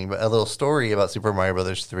news thing, but a little story about Super Mario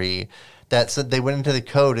Brothers 3 that said they went into the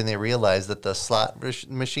code and they realized that the slot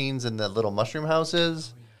machines in the little mushroom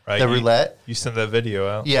houses, the roulette. You sent that video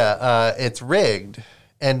out. Yeah, it's rigged.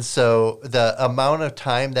 And so the amount of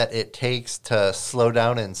time that it takes to slow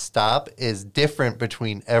down and stop is different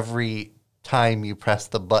between every time you press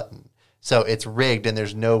the button. So it's rigged, and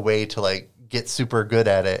there's no way to like get super good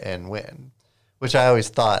at it and win. Which I always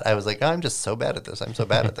thought. I was like, I'm just so bad at this. I'm so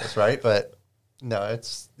bad at this, right? But no,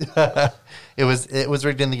 it's it was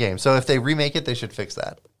rigged in the game. So if they remake it, they should fix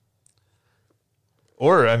that.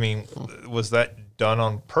 Or, I mean, was that done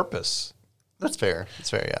on purpose? That's fair. That's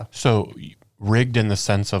fair, yeah. So rigged in the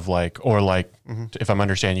sense of like, or like, if I'm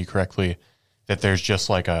understanding you correctly, that there's just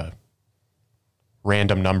like a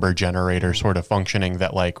random number generator sort of functioning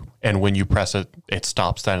that like, and when you press it, it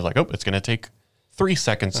stops that. It's like, oh, it's going to take 3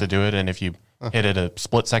 seconds to do it. And if you hit it a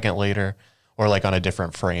split second later, or like on a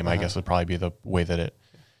different frame, I guess would probably be the way that it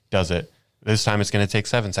does it. This time it's going to take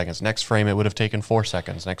 7 seconds. Next frame, it would have taken 4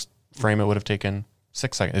 seconds. Next frame, it would have taken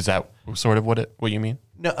 6 seconds. Is that sort of what you mean?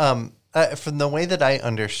 No, from the way that I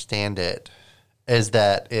understand it, is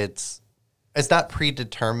that it's not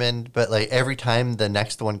predetermined, but like every time the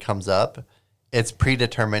next one comes up, it's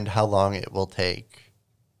predetermined how long it will take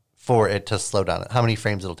for it to slow down, how many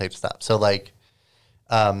frames it'll take to stop. So like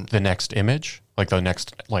The next image, like the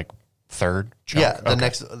next like third chunk? the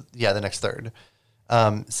next third.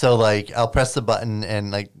 So like I'll press the button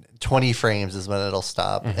and like 20 frames is when it'll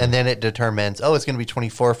stop, and then it determines, it's going to be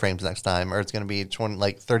 24 frames next time, or it's going to be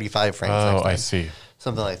 35 frames next time. I see.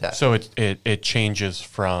 Something like that. So it changes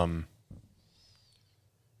from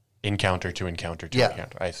encounter to encounter to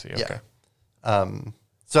encounter. I see. Okay.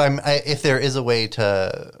 So if there is a way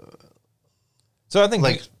to, So I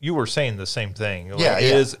think you were saying the same thing. Like,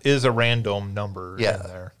 is a random number in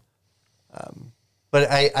there. but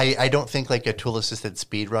I don't think like a tool assisted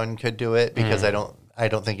speed run could do it, because I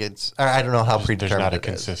don't think it's, I don't know how predetermined There's not a it is.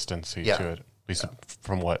 consistency to it, at least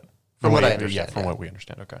from what I understand. Yeah, from what we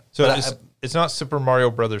understand. Okay. So it's not Super Mario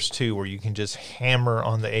Brothers 2 where you can just hammer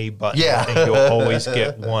on the A button Yeah. and you'll always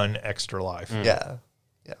get one extra life. Yeah.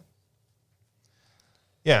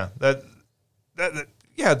 Yeah,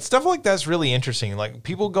 yeah, stuff like that's really interesting. Like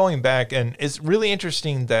people going back, and it's really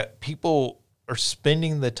interesting that people are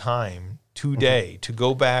spending the time today to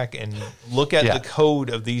go back and look at the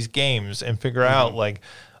code of these games and figure out like,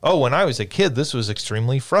 oh, when I was a kid, this was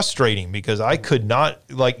extremely frustrating because I could not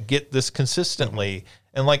like get this consistently.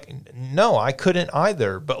 And like, no, I couldn't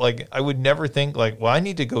either. But like, I would never think like, well, I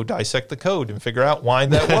need to go dissect the code and figure out why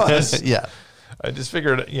that was. Yeah. I just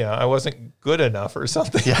figured, I wasn't good enough or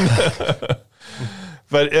something. Yeah.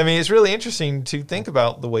 But I mean, it's really interesting to think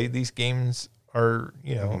about the way these games are,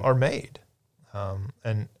 are made,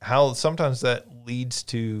 and how sometimes that leads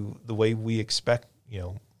to the way we expect,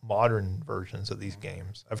 modern versions of these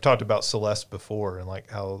games. I've talked about Celeste before, and like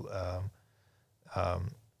how,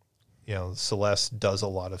 Celeste does a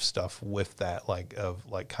lot of stuff with that, like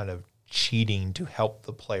kind of cheating to help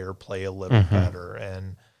the player play a little better,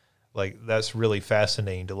 and like that's really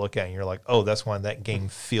fascinating to look at. And you're like, oh, that's why that game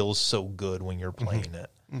feels so good when you're playing it.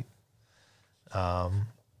 All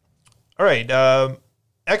right,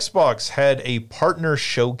 Xbox had a partner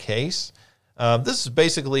showcase. This is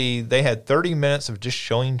basically, they had 30 minutes of just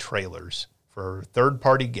showing trailers for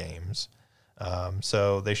third-party games.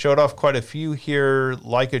 So they showed off quite a few here,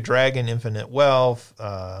 Like a Dragon, Infinite Wealth,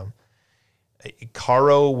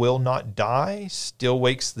 Caro Will Not Die, Still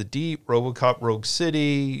Wakes the Deep, RoboCop Rogue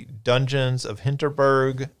City, Dungeons of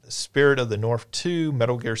Hinterberg, Spirit of the North 2,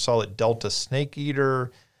 Metal Gear Solid Delta Snake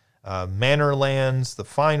Eater, Manorlands, The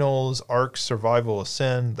Finals, Ark Survival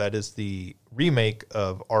Ascend, that is the remake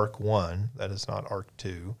of Ark 1, that is not Ark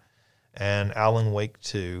 2, and Alan Wake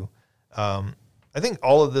 2. I think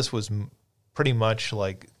all of this was pretty much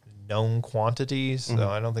like known quantities, so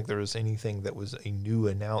I don't think there was anything that was a new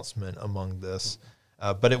announcement among this.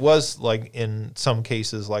 But it was like in some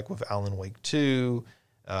cases, like with Alan Wake 2,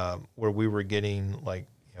 where we were getting like,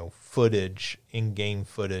 footage, in-game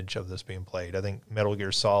footage of this being played. I think Metal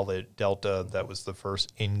Gear Solid Delta, that was the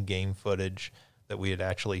first in-game footage that we had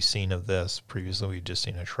actually seen of this. Previously, we'd just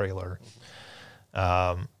seen a trailer.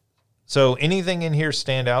 So anything in here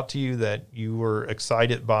stand out to you that you were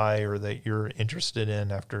excited by or that you're interested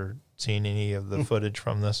in after seeing any of the footage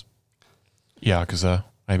from this? Yeah, because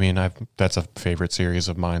that's a favorite series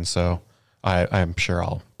of mine, so I'm sure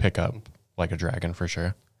I'll pick up Like a Dragon for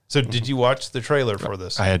sure. So did you watch the trailer for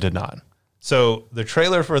this? I did not. So the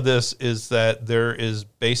trailer for this is that there is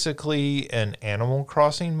basically an Animal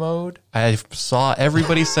Crossing mode. I saw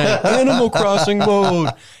everybody saying Animal Crossing mode,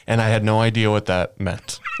 and I had no idea what that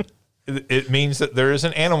meant. It means that there is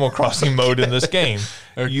an Animal Crossing mode in this game.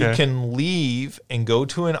 Okay. You can leave and go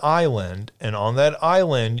to an island, and on that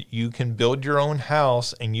island, you can build your own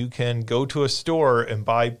house, and you can go to a store and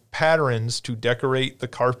buy patterns to decorate the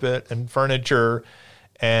carpet and furniture.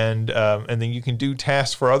 and then you can do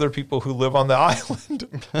tasks for other people who live on the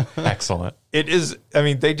island. Excellent. It is. I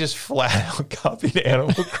mean, they just flat out copied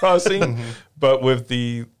Animal Crossing, but with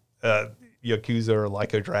the Yakuza or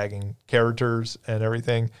Like a Dragon characters and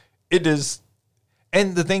everything. It is,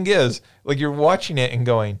 and the thing is, like you're watching it and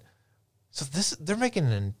going, so they're making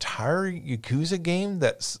an entire Yakuza game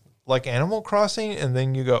that's like Animal Crossing, and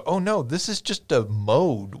then you go, oh no, this is just a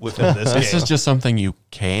mode within this game. This is just something you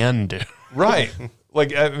can do. Right.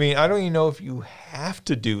 Like, I mean, I don't even know if you have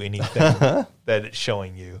to do anything that it's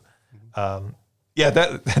showing you. Yeah,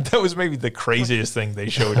 that was maybe the craziest thing they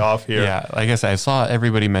showed off here. Yeah, like I said, I saw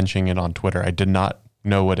everybody mentioning it on Twitter. I did not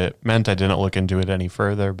know what it meant. I didn't look into it any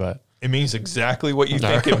further, but it means exactly what you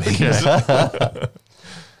think it means.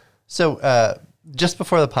 So, just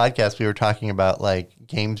before the podcast, we were talking about like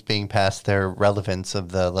games being past their relevance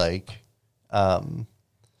of the like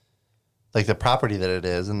the property that it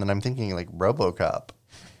is, and then I'm thinking like RoboCop.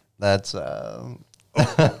 That's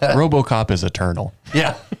RoboCop is eternal.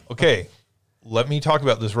 yeah. Okay, let me talk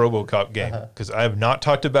about this RoboCop game because I have not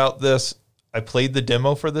talked about this. I played the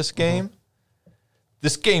demo for this game.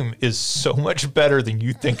 This game is so much better than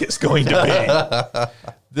you think it's going to be.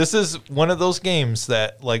 This is one of those games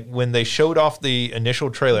that, like, when they showed off the initial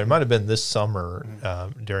trailer, it might have been this summer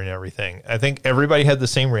during everything. I think everybody had the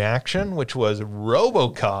same reaction, which was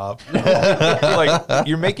RoboCop. Like,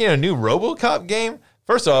 you're making a new RoboCop game?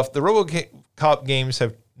 First off, the RoboCop games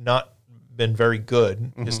have not been very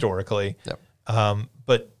good historically. Yep.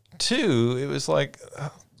 But two, it was like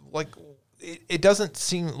it doesn't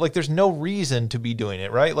seem like there's no reason to be doing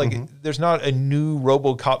it, right? Like there's not a new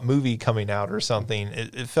RoboCop movie coming out or something.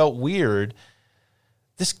 It felt weird.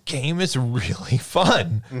 This game is really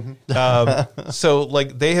fun. So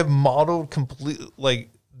like they have modeled like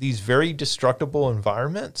these very destructible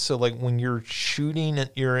environments. So like when you're shooting,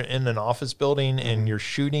 you're in an office building and you're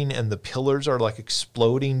shooting and the pillars are like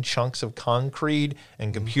exploding chunks of concrete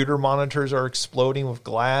and computer monitors are exploding with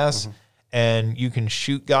glass. And you can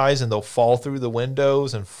shoot guys and they'll fall through the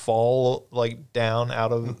windows and fall like down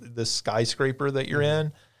out of the skyscraper that you're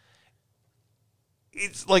in.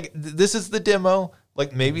 It's like, this is the demo.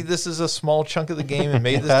 Like maybe this is a small chunk of the game and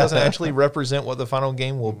maybe this doesn't actually represent what the final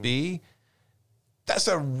game will be. That's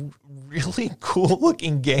a really cool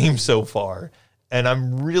looking game so far. And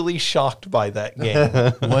I'm really shocked by that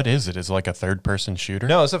game. What is it? Is it like a third-person shooter?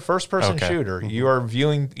 No, it's a first-person shooter. You are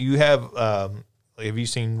viewing, you have you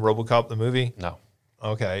seen RoboCop the movie? No.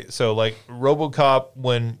 Okay, so like RoboCop,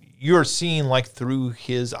 when you're seeing like through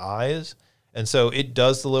his eyes, and so it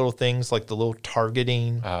does the little things like the little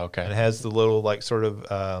targeting. Oh, okay. And it has the little like sort of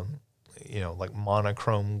like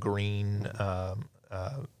monochrome green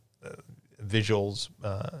visuals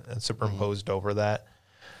and superimposed over that.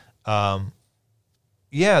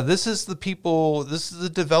 Yeah, this is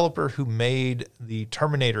the developer who made the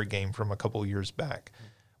Terminator game from a couple years back,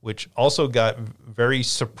 which also got very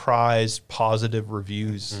surprised positive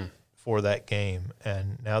reviews for that game.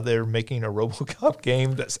 And now they're making a RoboCop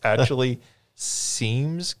game that's actually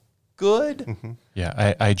seems good.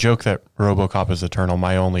 Yeah, I joke that RoboCop is eternal.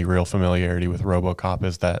 My only real familiarity with RoboCop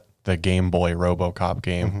is that the Game Boy RoboCop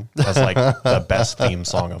game has like the best theme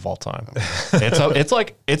song of all time.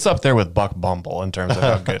 It's up there with Buck Bumble in terms of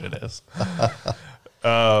how good it is.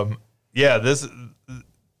 I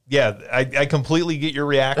completely get your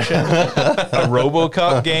reaction. A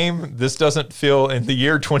RoboCop game. This doesn't feel in the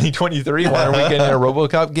year 2023. Why are we getting a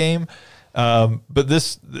RoboCop game? But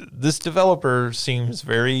this developer seems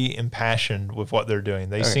very impassioned with what they're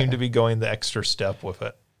doing. They seem to be going the extra step with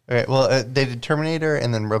it. All right. Well, they did Terminator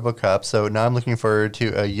and then RoboCop. So now I'm looking forward to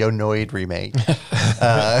a Yonoid remake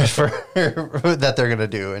that they're going to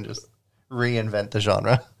do and just reinvent the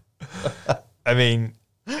genre. I mean,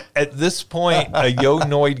 at this point, a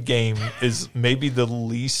Yonoid game is maybe the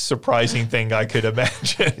least surprising thing I could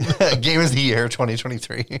imagine. Game of the year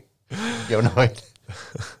 2023. Yonoid.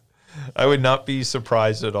 I would not be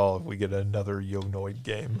surprised at all if we get another Yonoid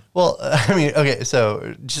game. Well, I mean, okay,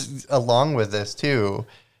 so just along with this too,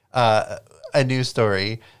 a news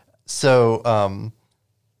story. So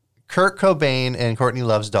Kurt Cobain and Courtney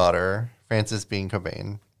Love's daughter, Frances Bean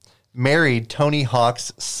Cobain, married Tony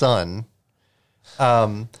Hawk's son.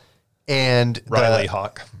 And Riley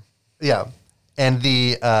Hawk. Yeah. And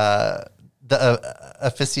the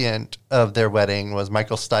officiant of their wedding was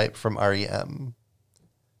Michael Stipe from REM.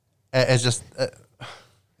 It's just,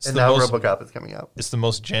 and now RoboCop is coming out. It's the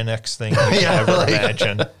most Gen X thing you can ever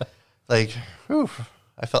imagine. Like, whew,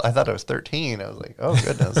 I thought I was 13. I was like, oh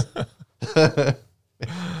goodness.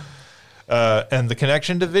 And the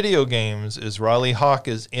connection to video games is Riley Hawk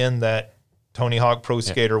is in that Tony Hawk Pro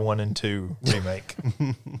Skater 1 and 2 remake.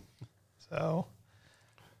 So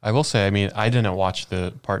I will say, I mean, I didn't watch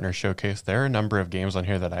the partner showcase. There are a number of games on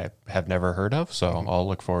here that I have never heard of, so I'll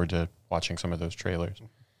look forward to watching some of those trailers.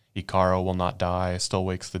 Ikaro Will Not Die, Still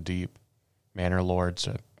Wakes the Deep, Manor Lords,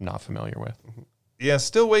 I'm not familiar with. yeah,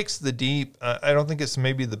 Still Wakes the Deep. I don't think it's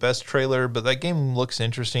maybe the best trailer, but that game looks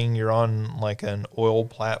interesting. You're on like an oil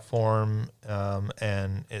platform,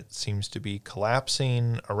 and it seems to be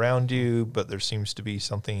collapsing around you, but there seems to be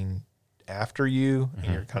something after you,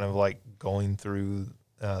 and you're kind of like going through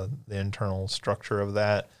the internal structure of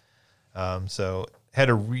that. So had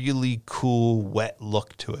a really cool wet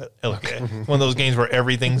look to it. Okay. One of those games where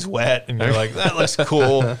everything's wet and you're like, that looks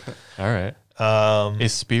cool. All right.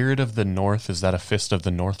 Is Spirit of the North, is that a Fist of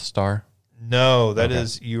the North Star? No, that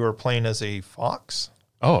is, you are playing as a fox.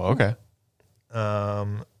 Oh, okay.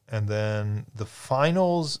 And then the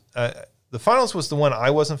finals was the one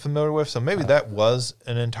I wasn't familiar with, so maybe that was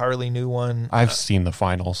an entirely new one. I've seen the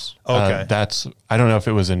finals. Okay. I don't know if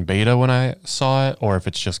it was in beta when I saw it or if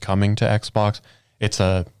it's just coming to Xbox. It's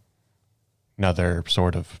another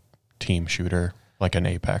sort of team shooter, like an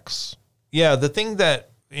Apex. Yeah, the thing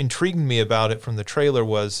that intrigued me about it from the trailer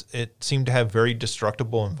was it seemed to have very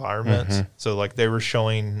destructible environments. So like they were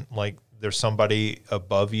showing like there's somebody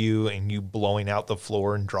above you and you blowing out the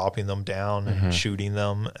floor and dropping them down and shooting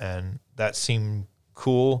them, and that seemed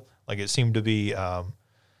cool. Like it seemed to be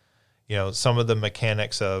some of the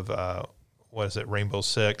mechanics of what is it, Rainbow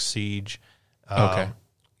Six Siege. Okay.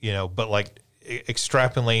 But like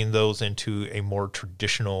extrapolating those into a more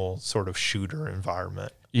traditional sort of shooter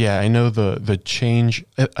environment. Yeah, I know the change,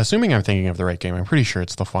 assuming I'm thinking of the right game, I'm pretty sure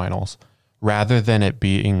it's the finals. Rather than it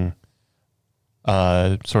being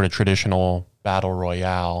a sort of traditional battle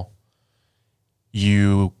royale,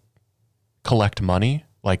 you collect money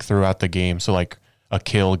like throughout the game. So like a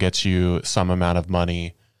kill gets you some amount of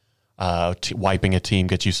money, wiping a team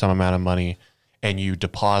gets you some amount of money, and you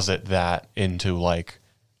deposit that into like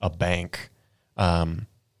a bank.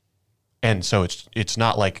 And so it's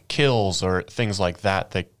not like kills or things like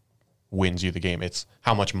that wins you the game. It's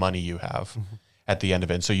how much money you have at the end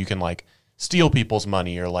of it. And so you can like steal people's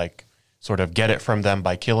money or like sort of get it from them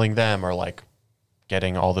by killing them or like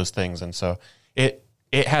getting all those things. And so it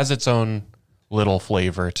has its own little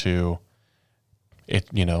flavor to it,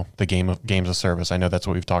 the games of service. I know that's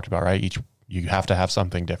what we've talked about, right? You have to have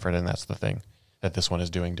something different, and that's the thing that this one is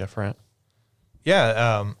doing different.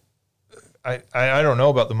 Yeah, I don't know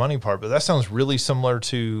about the money part, but that sounds really similar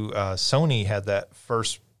to Sony had that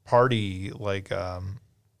first party like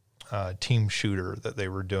team shooter that they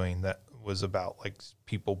were doing that was about like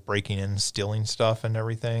people breaking in, stealing stuff and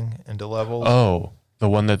everything into levels. Oh, the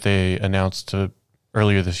one that they announced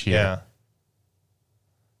earlier this year. Yeah.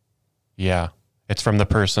 Yeah. It's from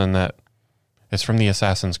the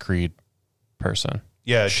Assassin's Creed person.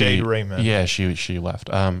 Yeah, Jade Raymond. Yeah, she left.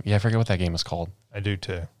 I forget what that game is called. I do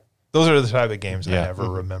too. Those are the type of games I never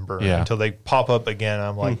remember until they pop up again.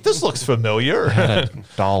 I'm like, this looks familiar. It had a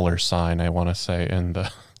dollar sign, I want to say, in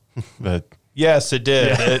the Yes, it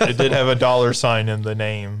did. Yeah. It did have a dollar sign in the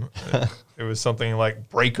name. It was something like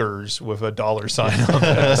Breakers with a dollar sign on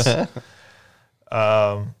this.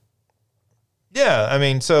 Yeah, I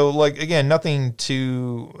mean, so like again, nothing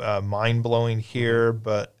too mind blowing here,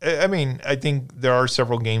 but I mean, I think there are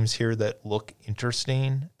several games here that look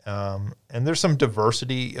interesting, and there's some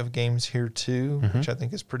diversity of games here too, which I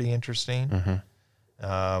think is pretty interesting.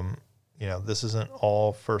 This isn't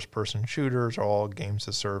all first person shooters or all games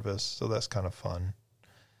of service, so that's kind of fun.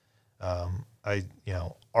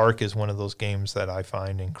 Ark is one of those games that I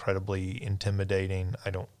find incredibly intimidating.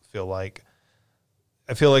 I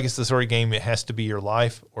feel like it's the sort of game it has to be your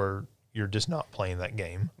life or you're just not playing that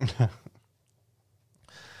game.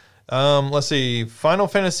 Let's see. Final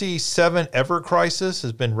Fantasy VII Ever Crisis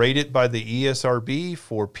has been rated by the ESRB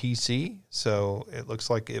for PC, so it looks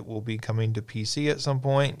like it will be coming to PC at some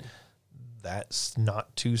point. That's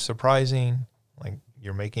not too surprising. Like,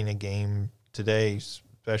 you're making a game today,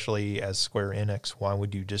 especially as Square Enix. Why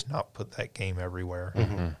would you just not put that game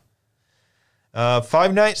everywhere?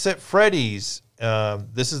 Five Nights at Freddy's.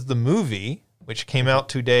 This is the movie, which came out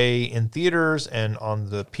today in theaters and on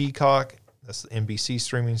the Peacock, that's the NBC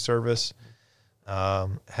streaming service,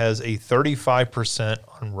 has a 35%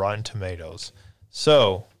 on Rotten Tomatoes.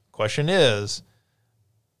 So, question is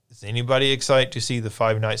anybody excited to see the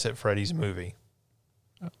Five Nights at Freddy's movie?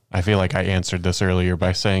 I feel like I answered this earlier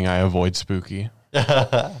by saying I avoid spooky.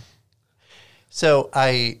 So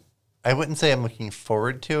I wouldn't say I'm looking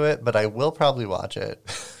forward to it, but I will probably watch it.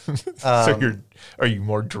 So are you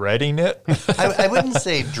more dreading it? I wouldn't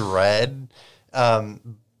say dread,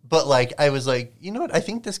 but But like, I was like, you know what? I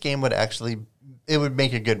think this game would actually, it would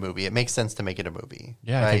make a good movie. It makes sense to make it a movie.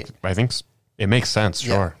 Yeah, right? I think it makes sense.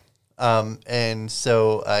 Sure. And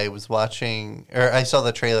so I was watching, or I saw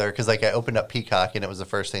the trailer because like I opened up Peacock and it was the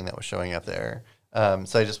first thing that was showing up there.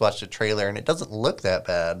 So I just watched a trailer and it doesn't look that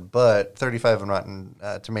bad, but 35 on Rotten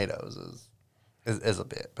Tomatoes is a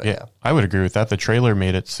bit. But yeah, I would agree with that. The trailer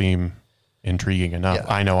made it seem intriguing enough.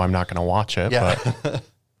 Yeah. I know I'm not going to watch it, but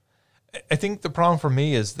I think the problem for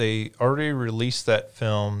me is they already released that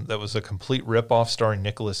film that was a complete ripoff starring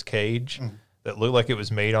Nicolas Cage that looked like it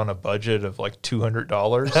was made on a budget of like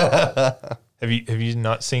 $200. Have you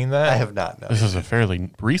not seen that? I have not. No. this is a fairly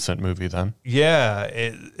recent movie then. Yeah,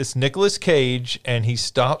 it's Nicolas Cage, and he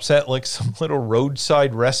stops at like some little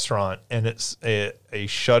roadside restaurant, and it's a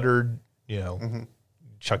shuttered,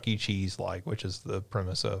 Chuck E. Cheese like, which is the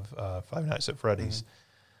premise of Five Nights at Freddy's.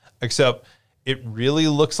 Except it really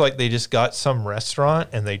looks like they just got some restaurant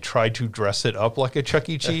and they tried to dress it up like a Chuck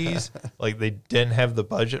E. Cheese. Like they didn't have the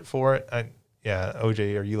budget for it.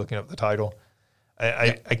 OJ, are you looking up the title?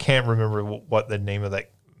 I can't remember what the name of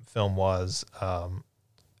that film was. And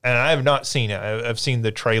I have not seen it. I've seen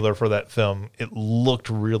the trailer for that film. It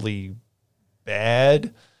looked really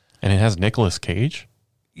bad. And it has Nicolas Cage?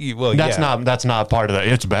 Well, That's not part of that.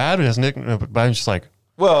 It's bad. It has but I'm just like,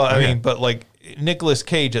 well, I mean, but like Nicolas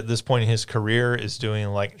Cage at this point in his career is doing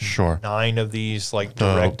like Sure. 9 of these like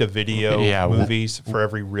direct-to-video movies for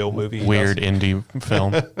every real movie. he weird does. indie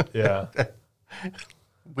film. Yeah.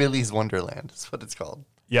 Willy's Wonderland is what it's called.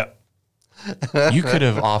 Yep. You could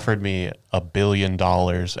have offered me $1 billion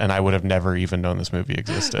and I would have never even known this movie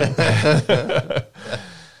existed.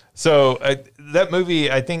 So that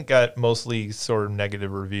movie, I think, got mostly sort of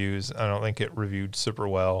negative reviews. I don't think it reviewed super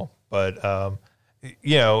well. But,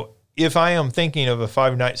 if I am thinking of a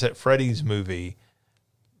Five Nights at Freddy's movie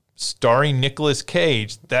starring Nicolas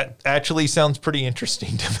Cage, that actually sounds pretty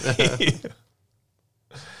interesting to me.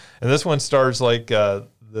 And this one stars like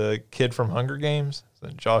the kid from Hunger Games,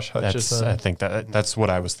 Josh Hutcherson. I think that's what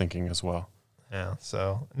I was thinking as well. Yeah,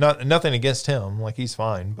 so nothing against him. Like, he's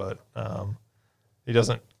fine, but he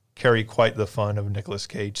doesn't carry quite the fun of Nicolas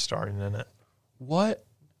Cage starring in it. What?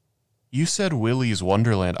 You said Willy's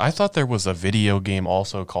Wonderland. I thought there was a video game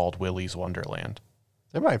also called Willy's Wonderland.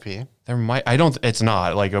 There might be. It's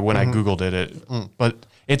not. Like, when I Googled it, but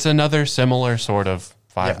it's another similar sort of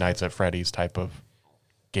Five Nights at Freddy's type of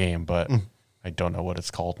game, but I don't know what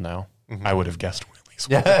it's called now. I would have guessed Willy's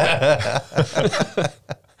Wonderland.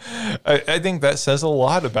 I think that says a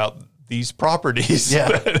lot about these properties. Yeah.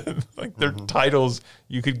 Like, their titles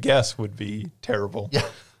you could guess would be terrible.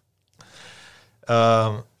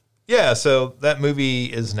 Yeah. So that movie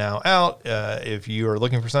is now out. If you are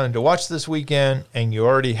looking for something to watch this weekend and you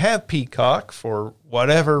already have Peacock for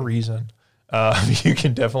whatever reason, you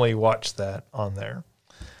can definitely watch that on there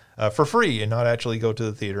for free and not actually go to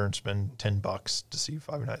the theater and spend $10 to see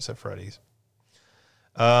Five Nights at Freddy's.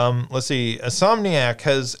 Let's see. Insomniac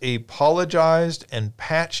has apologized and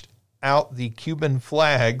patched out the Cuban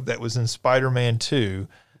flag that was in Spider-Man 2.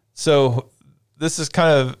 So this is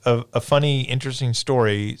kind of a funny, interesting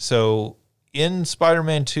story. So in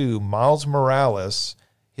Spider-Man 2, Miles Morales,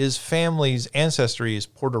 his family's ancestry is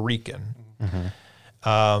Puerto Rican.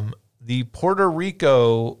 The Puerto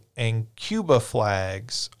Rico and Cuba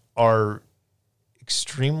flags are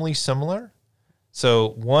extremely similar. So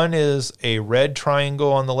one is a red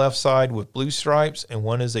triangle on the left side with blue stripes, and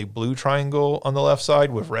one is a blue triangle on the left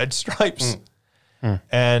side with red stripes.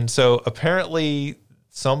 And so apparently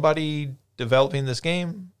somebody developing this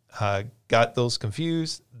game got those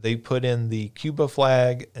confused. They put in the Cuba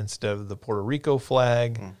flag instead of the Puerto Rico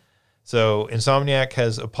flag. So Insomniac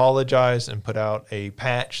has apologized and put out a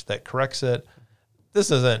patch that corrects it.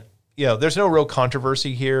 This isn't, there's no real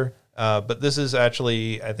controversy here, but this is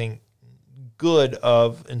actually, I think, good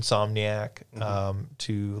of Insomniac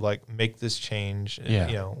to like make this change.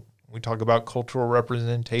 We talk about cultural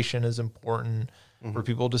representation is important for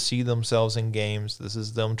people to see themselves in games. This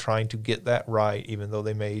is them trying to get that right, even though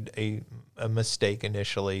they made a mistake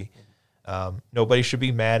initially. Nobody should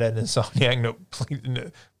be mad at Insomniac. No,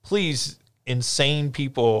 please, insane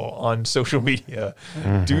people on social media,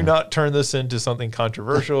 do not turn this into something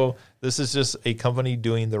controversial. This is just a company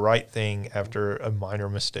doing the right thing after a minor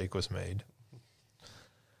mistake was made.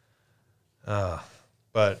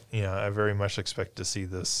 But I very much expect to see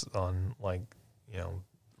this on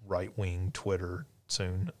right-wing Twitter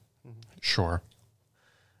soon. Sure.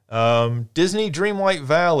 Disney Dreamlight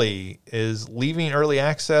Valley is leaving early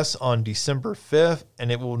access on December 5th,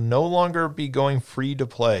 and it will no longer be going free to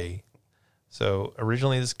play. So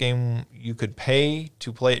originally this game, you could pay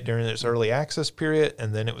to play it during its early access period,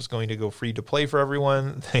 and then it was going to go free to play for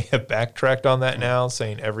everyone. They have backtracked on that now,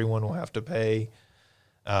 saying everyone will have to pay.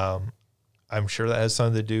 I'm sure that has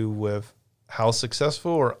something to do with how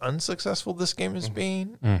successful or unsuccessful this game is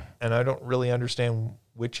being. And I don't really understand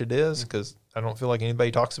which it is because I don't feel like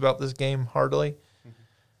anybody talks about this game hardly.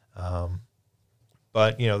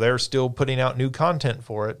 But, they're still putting out new content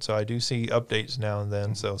for it. So I do see updates now and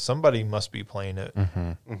then. So somebody must be playing it.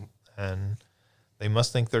 And they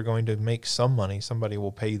must think they're going to make some money. Somebody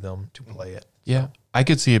will pay them to play it. Yeah. I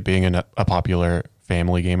could see it being a popular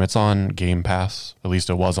family game. It's on Game Pass. At least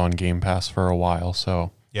it was on Game Pass for a while.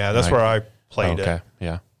 So yeah, that's where I played it. Okay.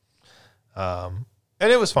 Yeah. And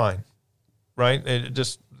it was fine, right? It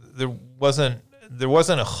just, there wasn't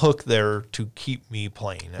a hook there to keep me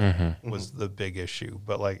playing it was the big issue.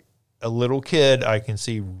 But like a little kid, I can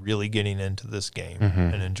see really getting into this game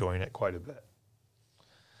and enjoying it quite a bit.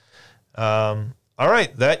 All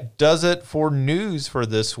right, that does it for news for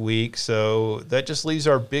this week. So that just leaves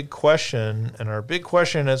our big question. And our big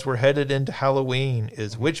question as we're headed into Halloween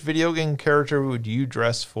is, which video game character would you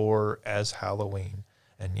dress for as Halloween?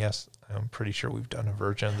 And yes, I'm pretty sure we've done a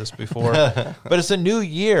version of this before, but it's a new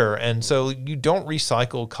year. And so you don't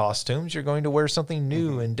recycle costumes. You're going to wear something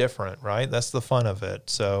new and different, right? That's the fun of it.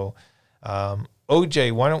 So,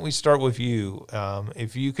 OJ, why don't we start with you?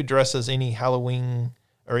 If you could dress as any Halloween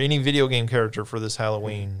or any video game character for this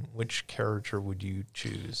Halloween, which character would you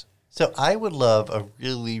choose? So I would love a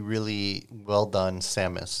really, really well done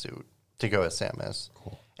Samus suit to go as Samus.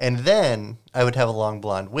 Cool. And then I would have a long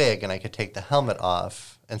blonde wig and I could take the helmet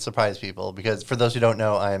off and surprise people. Because for those who don't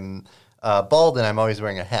know, I'm bald and I'm always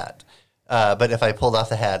wearing a hat. But if I pulled off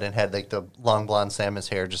the hat and had like the long blonde Samus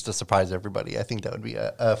hair just to surprise everybody, I think that would be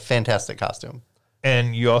a fantastic costume.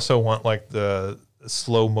 And you also want like the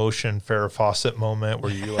slow motion Farrah Fawcett moment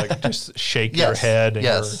where you like just shake your head and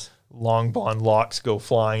your long blonde locks go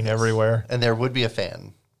flying everywhere. And there would be a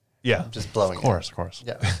fan. Yeah. Just blowing Of course.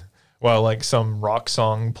 Yeah. While like some rock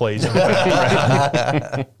song plays in the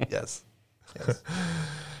background. Yes.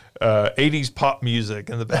 80s pop music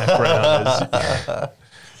in the background.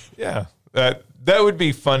 Yeah. That would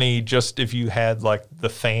be funny just if you had like the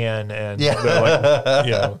fan and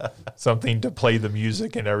something to play the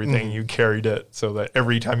music and everything. You carried it so that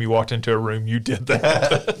every time you walked into a room, you did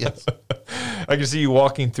that. Yes. I can see you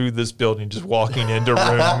walking through this building, just walking into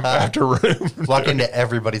room after room. Walk into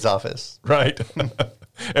everybody's office. Right.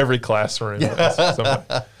 Every classroom.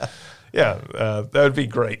 That would be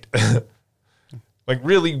great. Like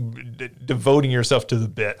really devoting yourself to the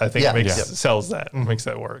bit, I think sells that, makes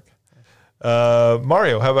that work.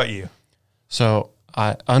 Mario, how about you? So,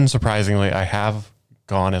 unsurprisingly, I have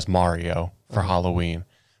gone as Mario for Halloween,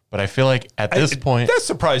 but I feel like at this point... That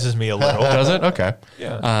surprises me a little. Does it? Okay.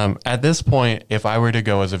 Yeah. At this point, if I were to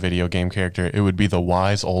go as a video game character, it would be the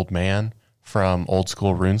wise old man from old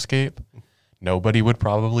school RuneScape. Nobody would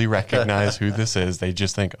probably recognize who this is. They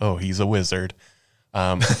just think, oh, he's a wizard.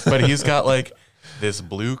 But he's got like this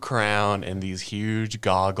blue crown and these huge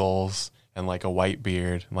goggles and like a white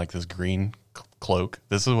beard and like this green cloak.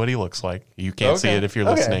 This is what he looks like. You can't see it if you're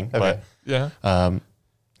listening, but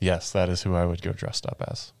yes, that is who I would go dressed up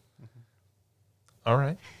as. All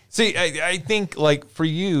right. See, I think like for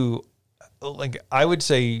you, like I would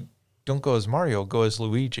say, don't go as Mario, go as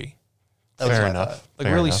Luigi. Fair enough. Like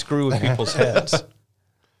really screw with people's heads. And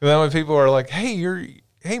then when people are like,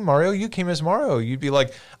 hey Mario, you came as Mario, you'd be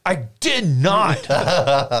like, I did not.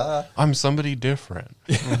 I'm somebody different.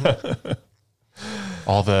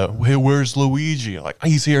 All the, hey, where's Luigi? Like,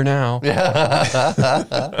 he's here now.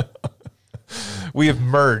 We have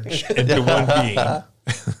merged into one being.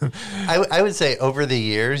 I would say over the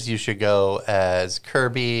years, you should go as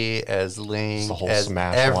Kirby, as Link, as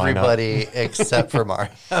Smash everybody except for Mario.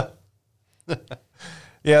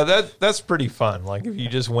 Yeah, that's pretty fun. Like if you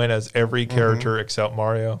just went as every character except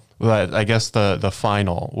Mario. Well, I guess the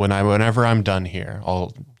final, whenever I'm done here,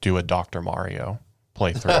 I'll do a Dr. Mario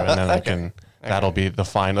playthrough, and then that'll be the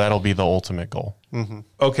final. That'll be the ultimate goal.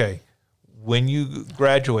 Okay. When you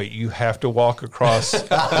graduate, you have to walk across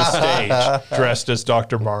the stage dressed as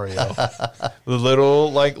Dr. Mario. The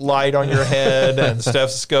little like light on your head and the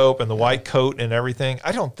stethoscope and the white coat and everything.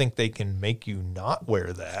 I don't think they can make you not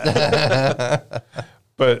wear that.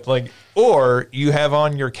 But like, or you have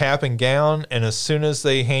on your cap and gown, and as soon as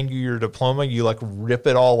they hand you your diploma, you like rip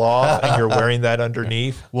it all off, and you're wearing that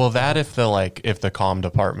underneath. Well, that if the comm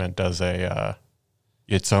department does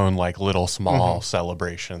its own like little small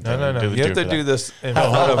celebration thing. No. You have to do this in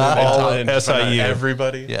front of all SIU.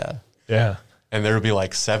 Everybody. Yeah. Yeah. And there would be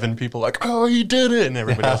like 7 people like, oh, he did it. And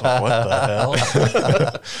everybody was like, what the hell?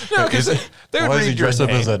 No, because they would Why is he read your dressed up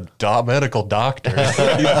name. as a medical doctor? This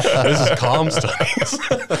is comm studies.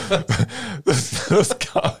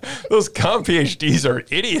 Those comm PhDs are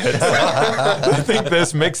idiots. I think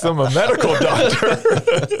this makes them a medical doctor.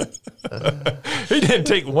 He didn't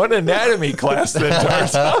take one anatomy class the entire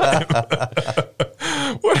time.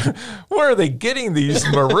 Where are they getting these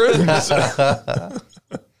maroons?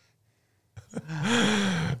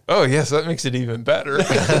 Oh, yes, that makes it even better.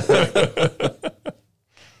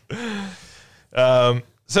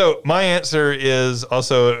 So my answer is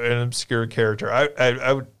also an obscure character.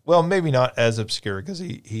 I would, well, maybe not as obscure because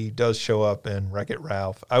he does show up in Wreck-It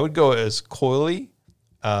Ralph. I would go as Coily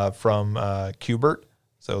from Q*bert,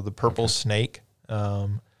 so the purple snake,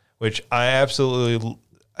 which I absolutely,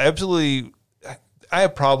 I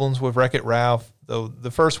have problems with Wreck-It Ralph. Though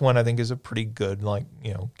the first one I think is a pretty good, like,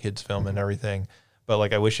 you know, kids film and everything. But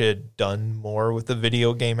like I wish it had done more with the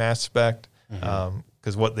video game aspect.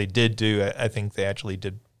 Because what they did do, I think they actually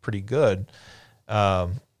did pretty good.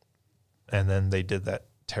 And then they did that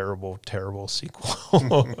terrible, terrible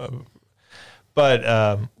sequel.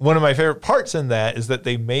 But one of my favorite parts in that is that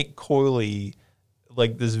they make Coily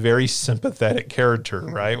like this very sympathetic character,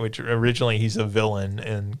 right? Which originally he's a villain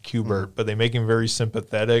in Q*bert, but they make him very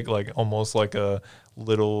sympathetic, like almost like a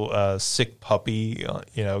little sick puppy,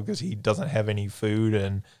 you know, because he doesn't have any food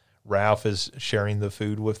and Ralph is sharing the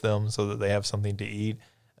food with them so that they have something to eat.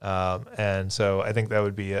 And so I think that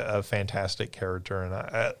would be a fantastic character.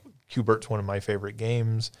 And Q*bert's one of my favorite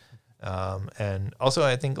games. And also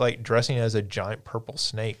I think like dressing as a giant purple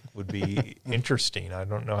snake would be interesting. I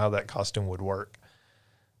don't know how that costume would work.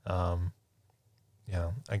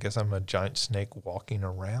 Yeah, I guess I'm a giant snake walking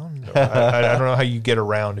around. I don't know how you get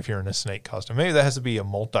around if you're in a snake costume. Maybe that has to be a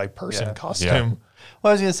multi-person costume. Yeah.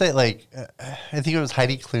 Well, I was going to say, like, I think it was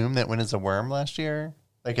Heidi Klum that went as a worm last year,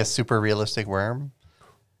 like a super realistic worm.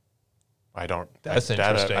 I don't. That's that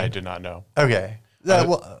interesting. I did not know. Okay.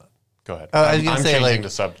 Well, go ahead. I was gonna I'm say, changing like-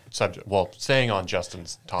 the subject. Well, staying on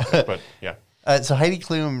Justin's topic, but yeah. So Heidi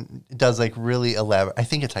Klum does like really elaborate. I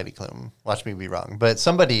think it's Heidi Klum. Watch me be wrong, but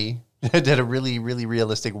somebody did a really, really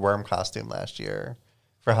realistic worm costume last year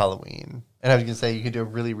for Halloween, and I was gonna say you could do a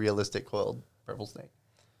really realistic coiled purple snake.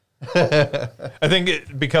 I think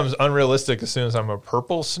it becomes unrealistic as soon as I'm a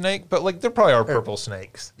purple snake, but like there probably are purple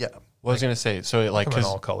snakes. Yeah. What I was gonna say, so it, like, Come in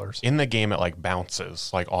 'cause all colors. in the game it like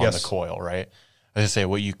bounces like on Yes. the coil, right? I was gonna say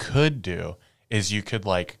what you could do is you could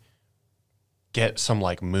like get some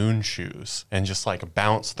like moon shoes and just like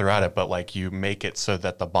bounce throughout it, but like you make it so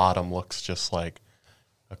that the bottom looks just like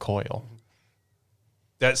a coil.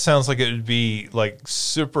 That sounds like it would be like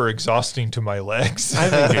super exhausting to my legs. I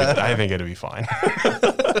think it'd be fine.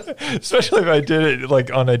 Especially if I did it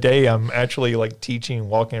like on a day I'm actually like teaching,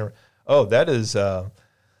 walking around. Oh, that is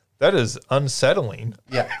unsettling.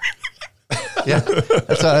 Yeah. Yeah.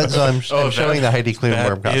 So I'm showing the Heidi Klum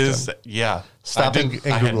worm That costume. is, yeah. Stop and I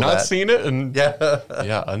had Google not that. seen it, and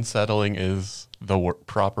Yeah. unsettling is the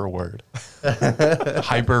proper word.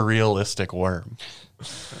 Hyper realistic worm.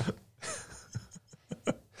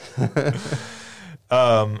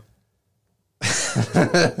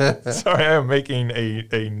 Sorry, I'm making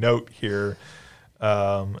a note here.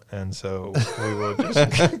 And so we will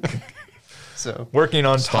just So working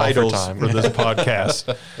on Stall for titles time. for this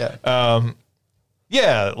podcast. yeah.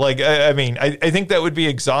 Yeah, like I mean, I think that would be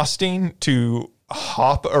exhausting to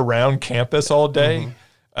hop around campus all day.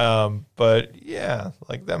 But yeah,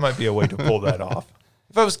 like that might be a way to pull that off.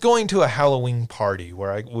 If I was going to a Halloween party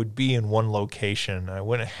where I would be in one location, I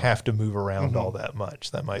wouldn't have to move around all that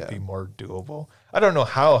much. That might be more doable. I don't know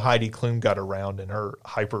how Heidi Klum got around in her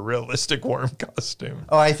hyper realistic worm costume.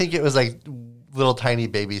 Oh, I think it was like little tiny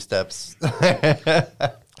baby steps.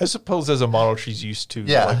 I suppose as a model, she's used to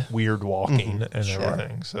Yeah. like weird walking and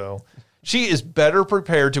everything. So she is better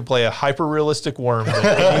prepared to play a hyper realistic worm than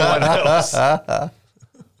anyone else.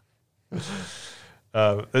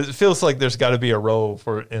 It feels like there's got to be a role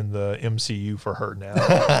for in the MCU for her now.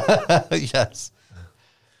 Yes.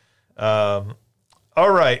 All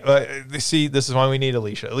right. See, this is why we need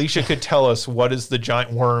Alicia. Alicia could tell us what is the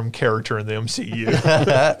giant worm character in the MCU.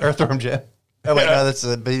 Earthworm Jim. Oh wait, no, that's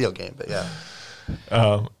a video game, but yeah.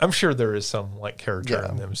 I'm sure there is some like character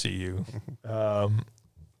in the MCU.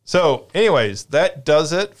 So anyways, that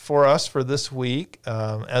does it for us for this week.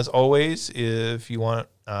 As always, if you want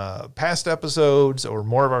past episodes or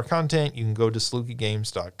more of our content, you can go to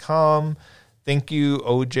slookygames.com. Thank you,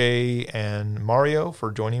 OJ and Mario,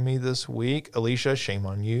 for joining me this week. Alicia, shame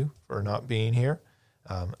on you for not being here.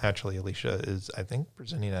 Actually, Alicia is, I think,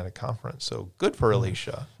 presenting at a conference. So good for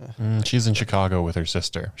Alicia. She's in Chicago with her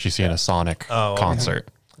sister. She's seeing a Sonic concert.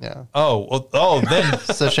 Yeah. Then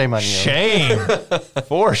So shame on you. shame.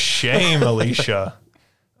 For shame, Alicia.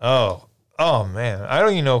 Oh man, I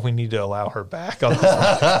don't even know if we need to allow her back on this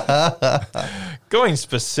one. Going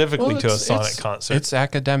specifically to a Sonic concert. It's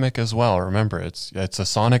academic as well. Remember, it's a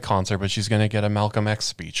Sonic concert, but she's going to get a Malcolm X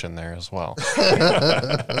speech in there as well.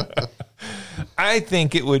 I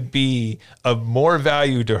think it would be of more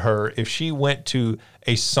value to her if she went to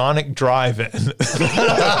a Sonic drive-in.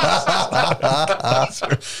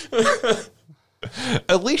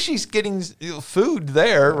 At least she's getting food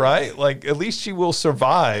there, right? Like, at least she will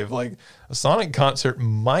survive. Like, a Sonic concert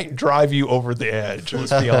might drive you over the edge,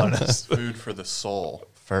 let's be honest. Food for the soul.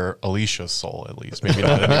 For Alicia's soul, at least. Maybe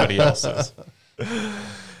not anybody else's.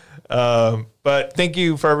 But thank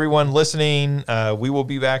you for everyone listening. We will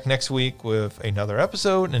be back next week with another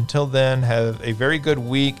episode. Until then, have a very good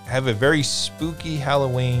week. Have a very spooky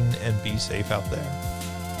Halloween and be safe out there.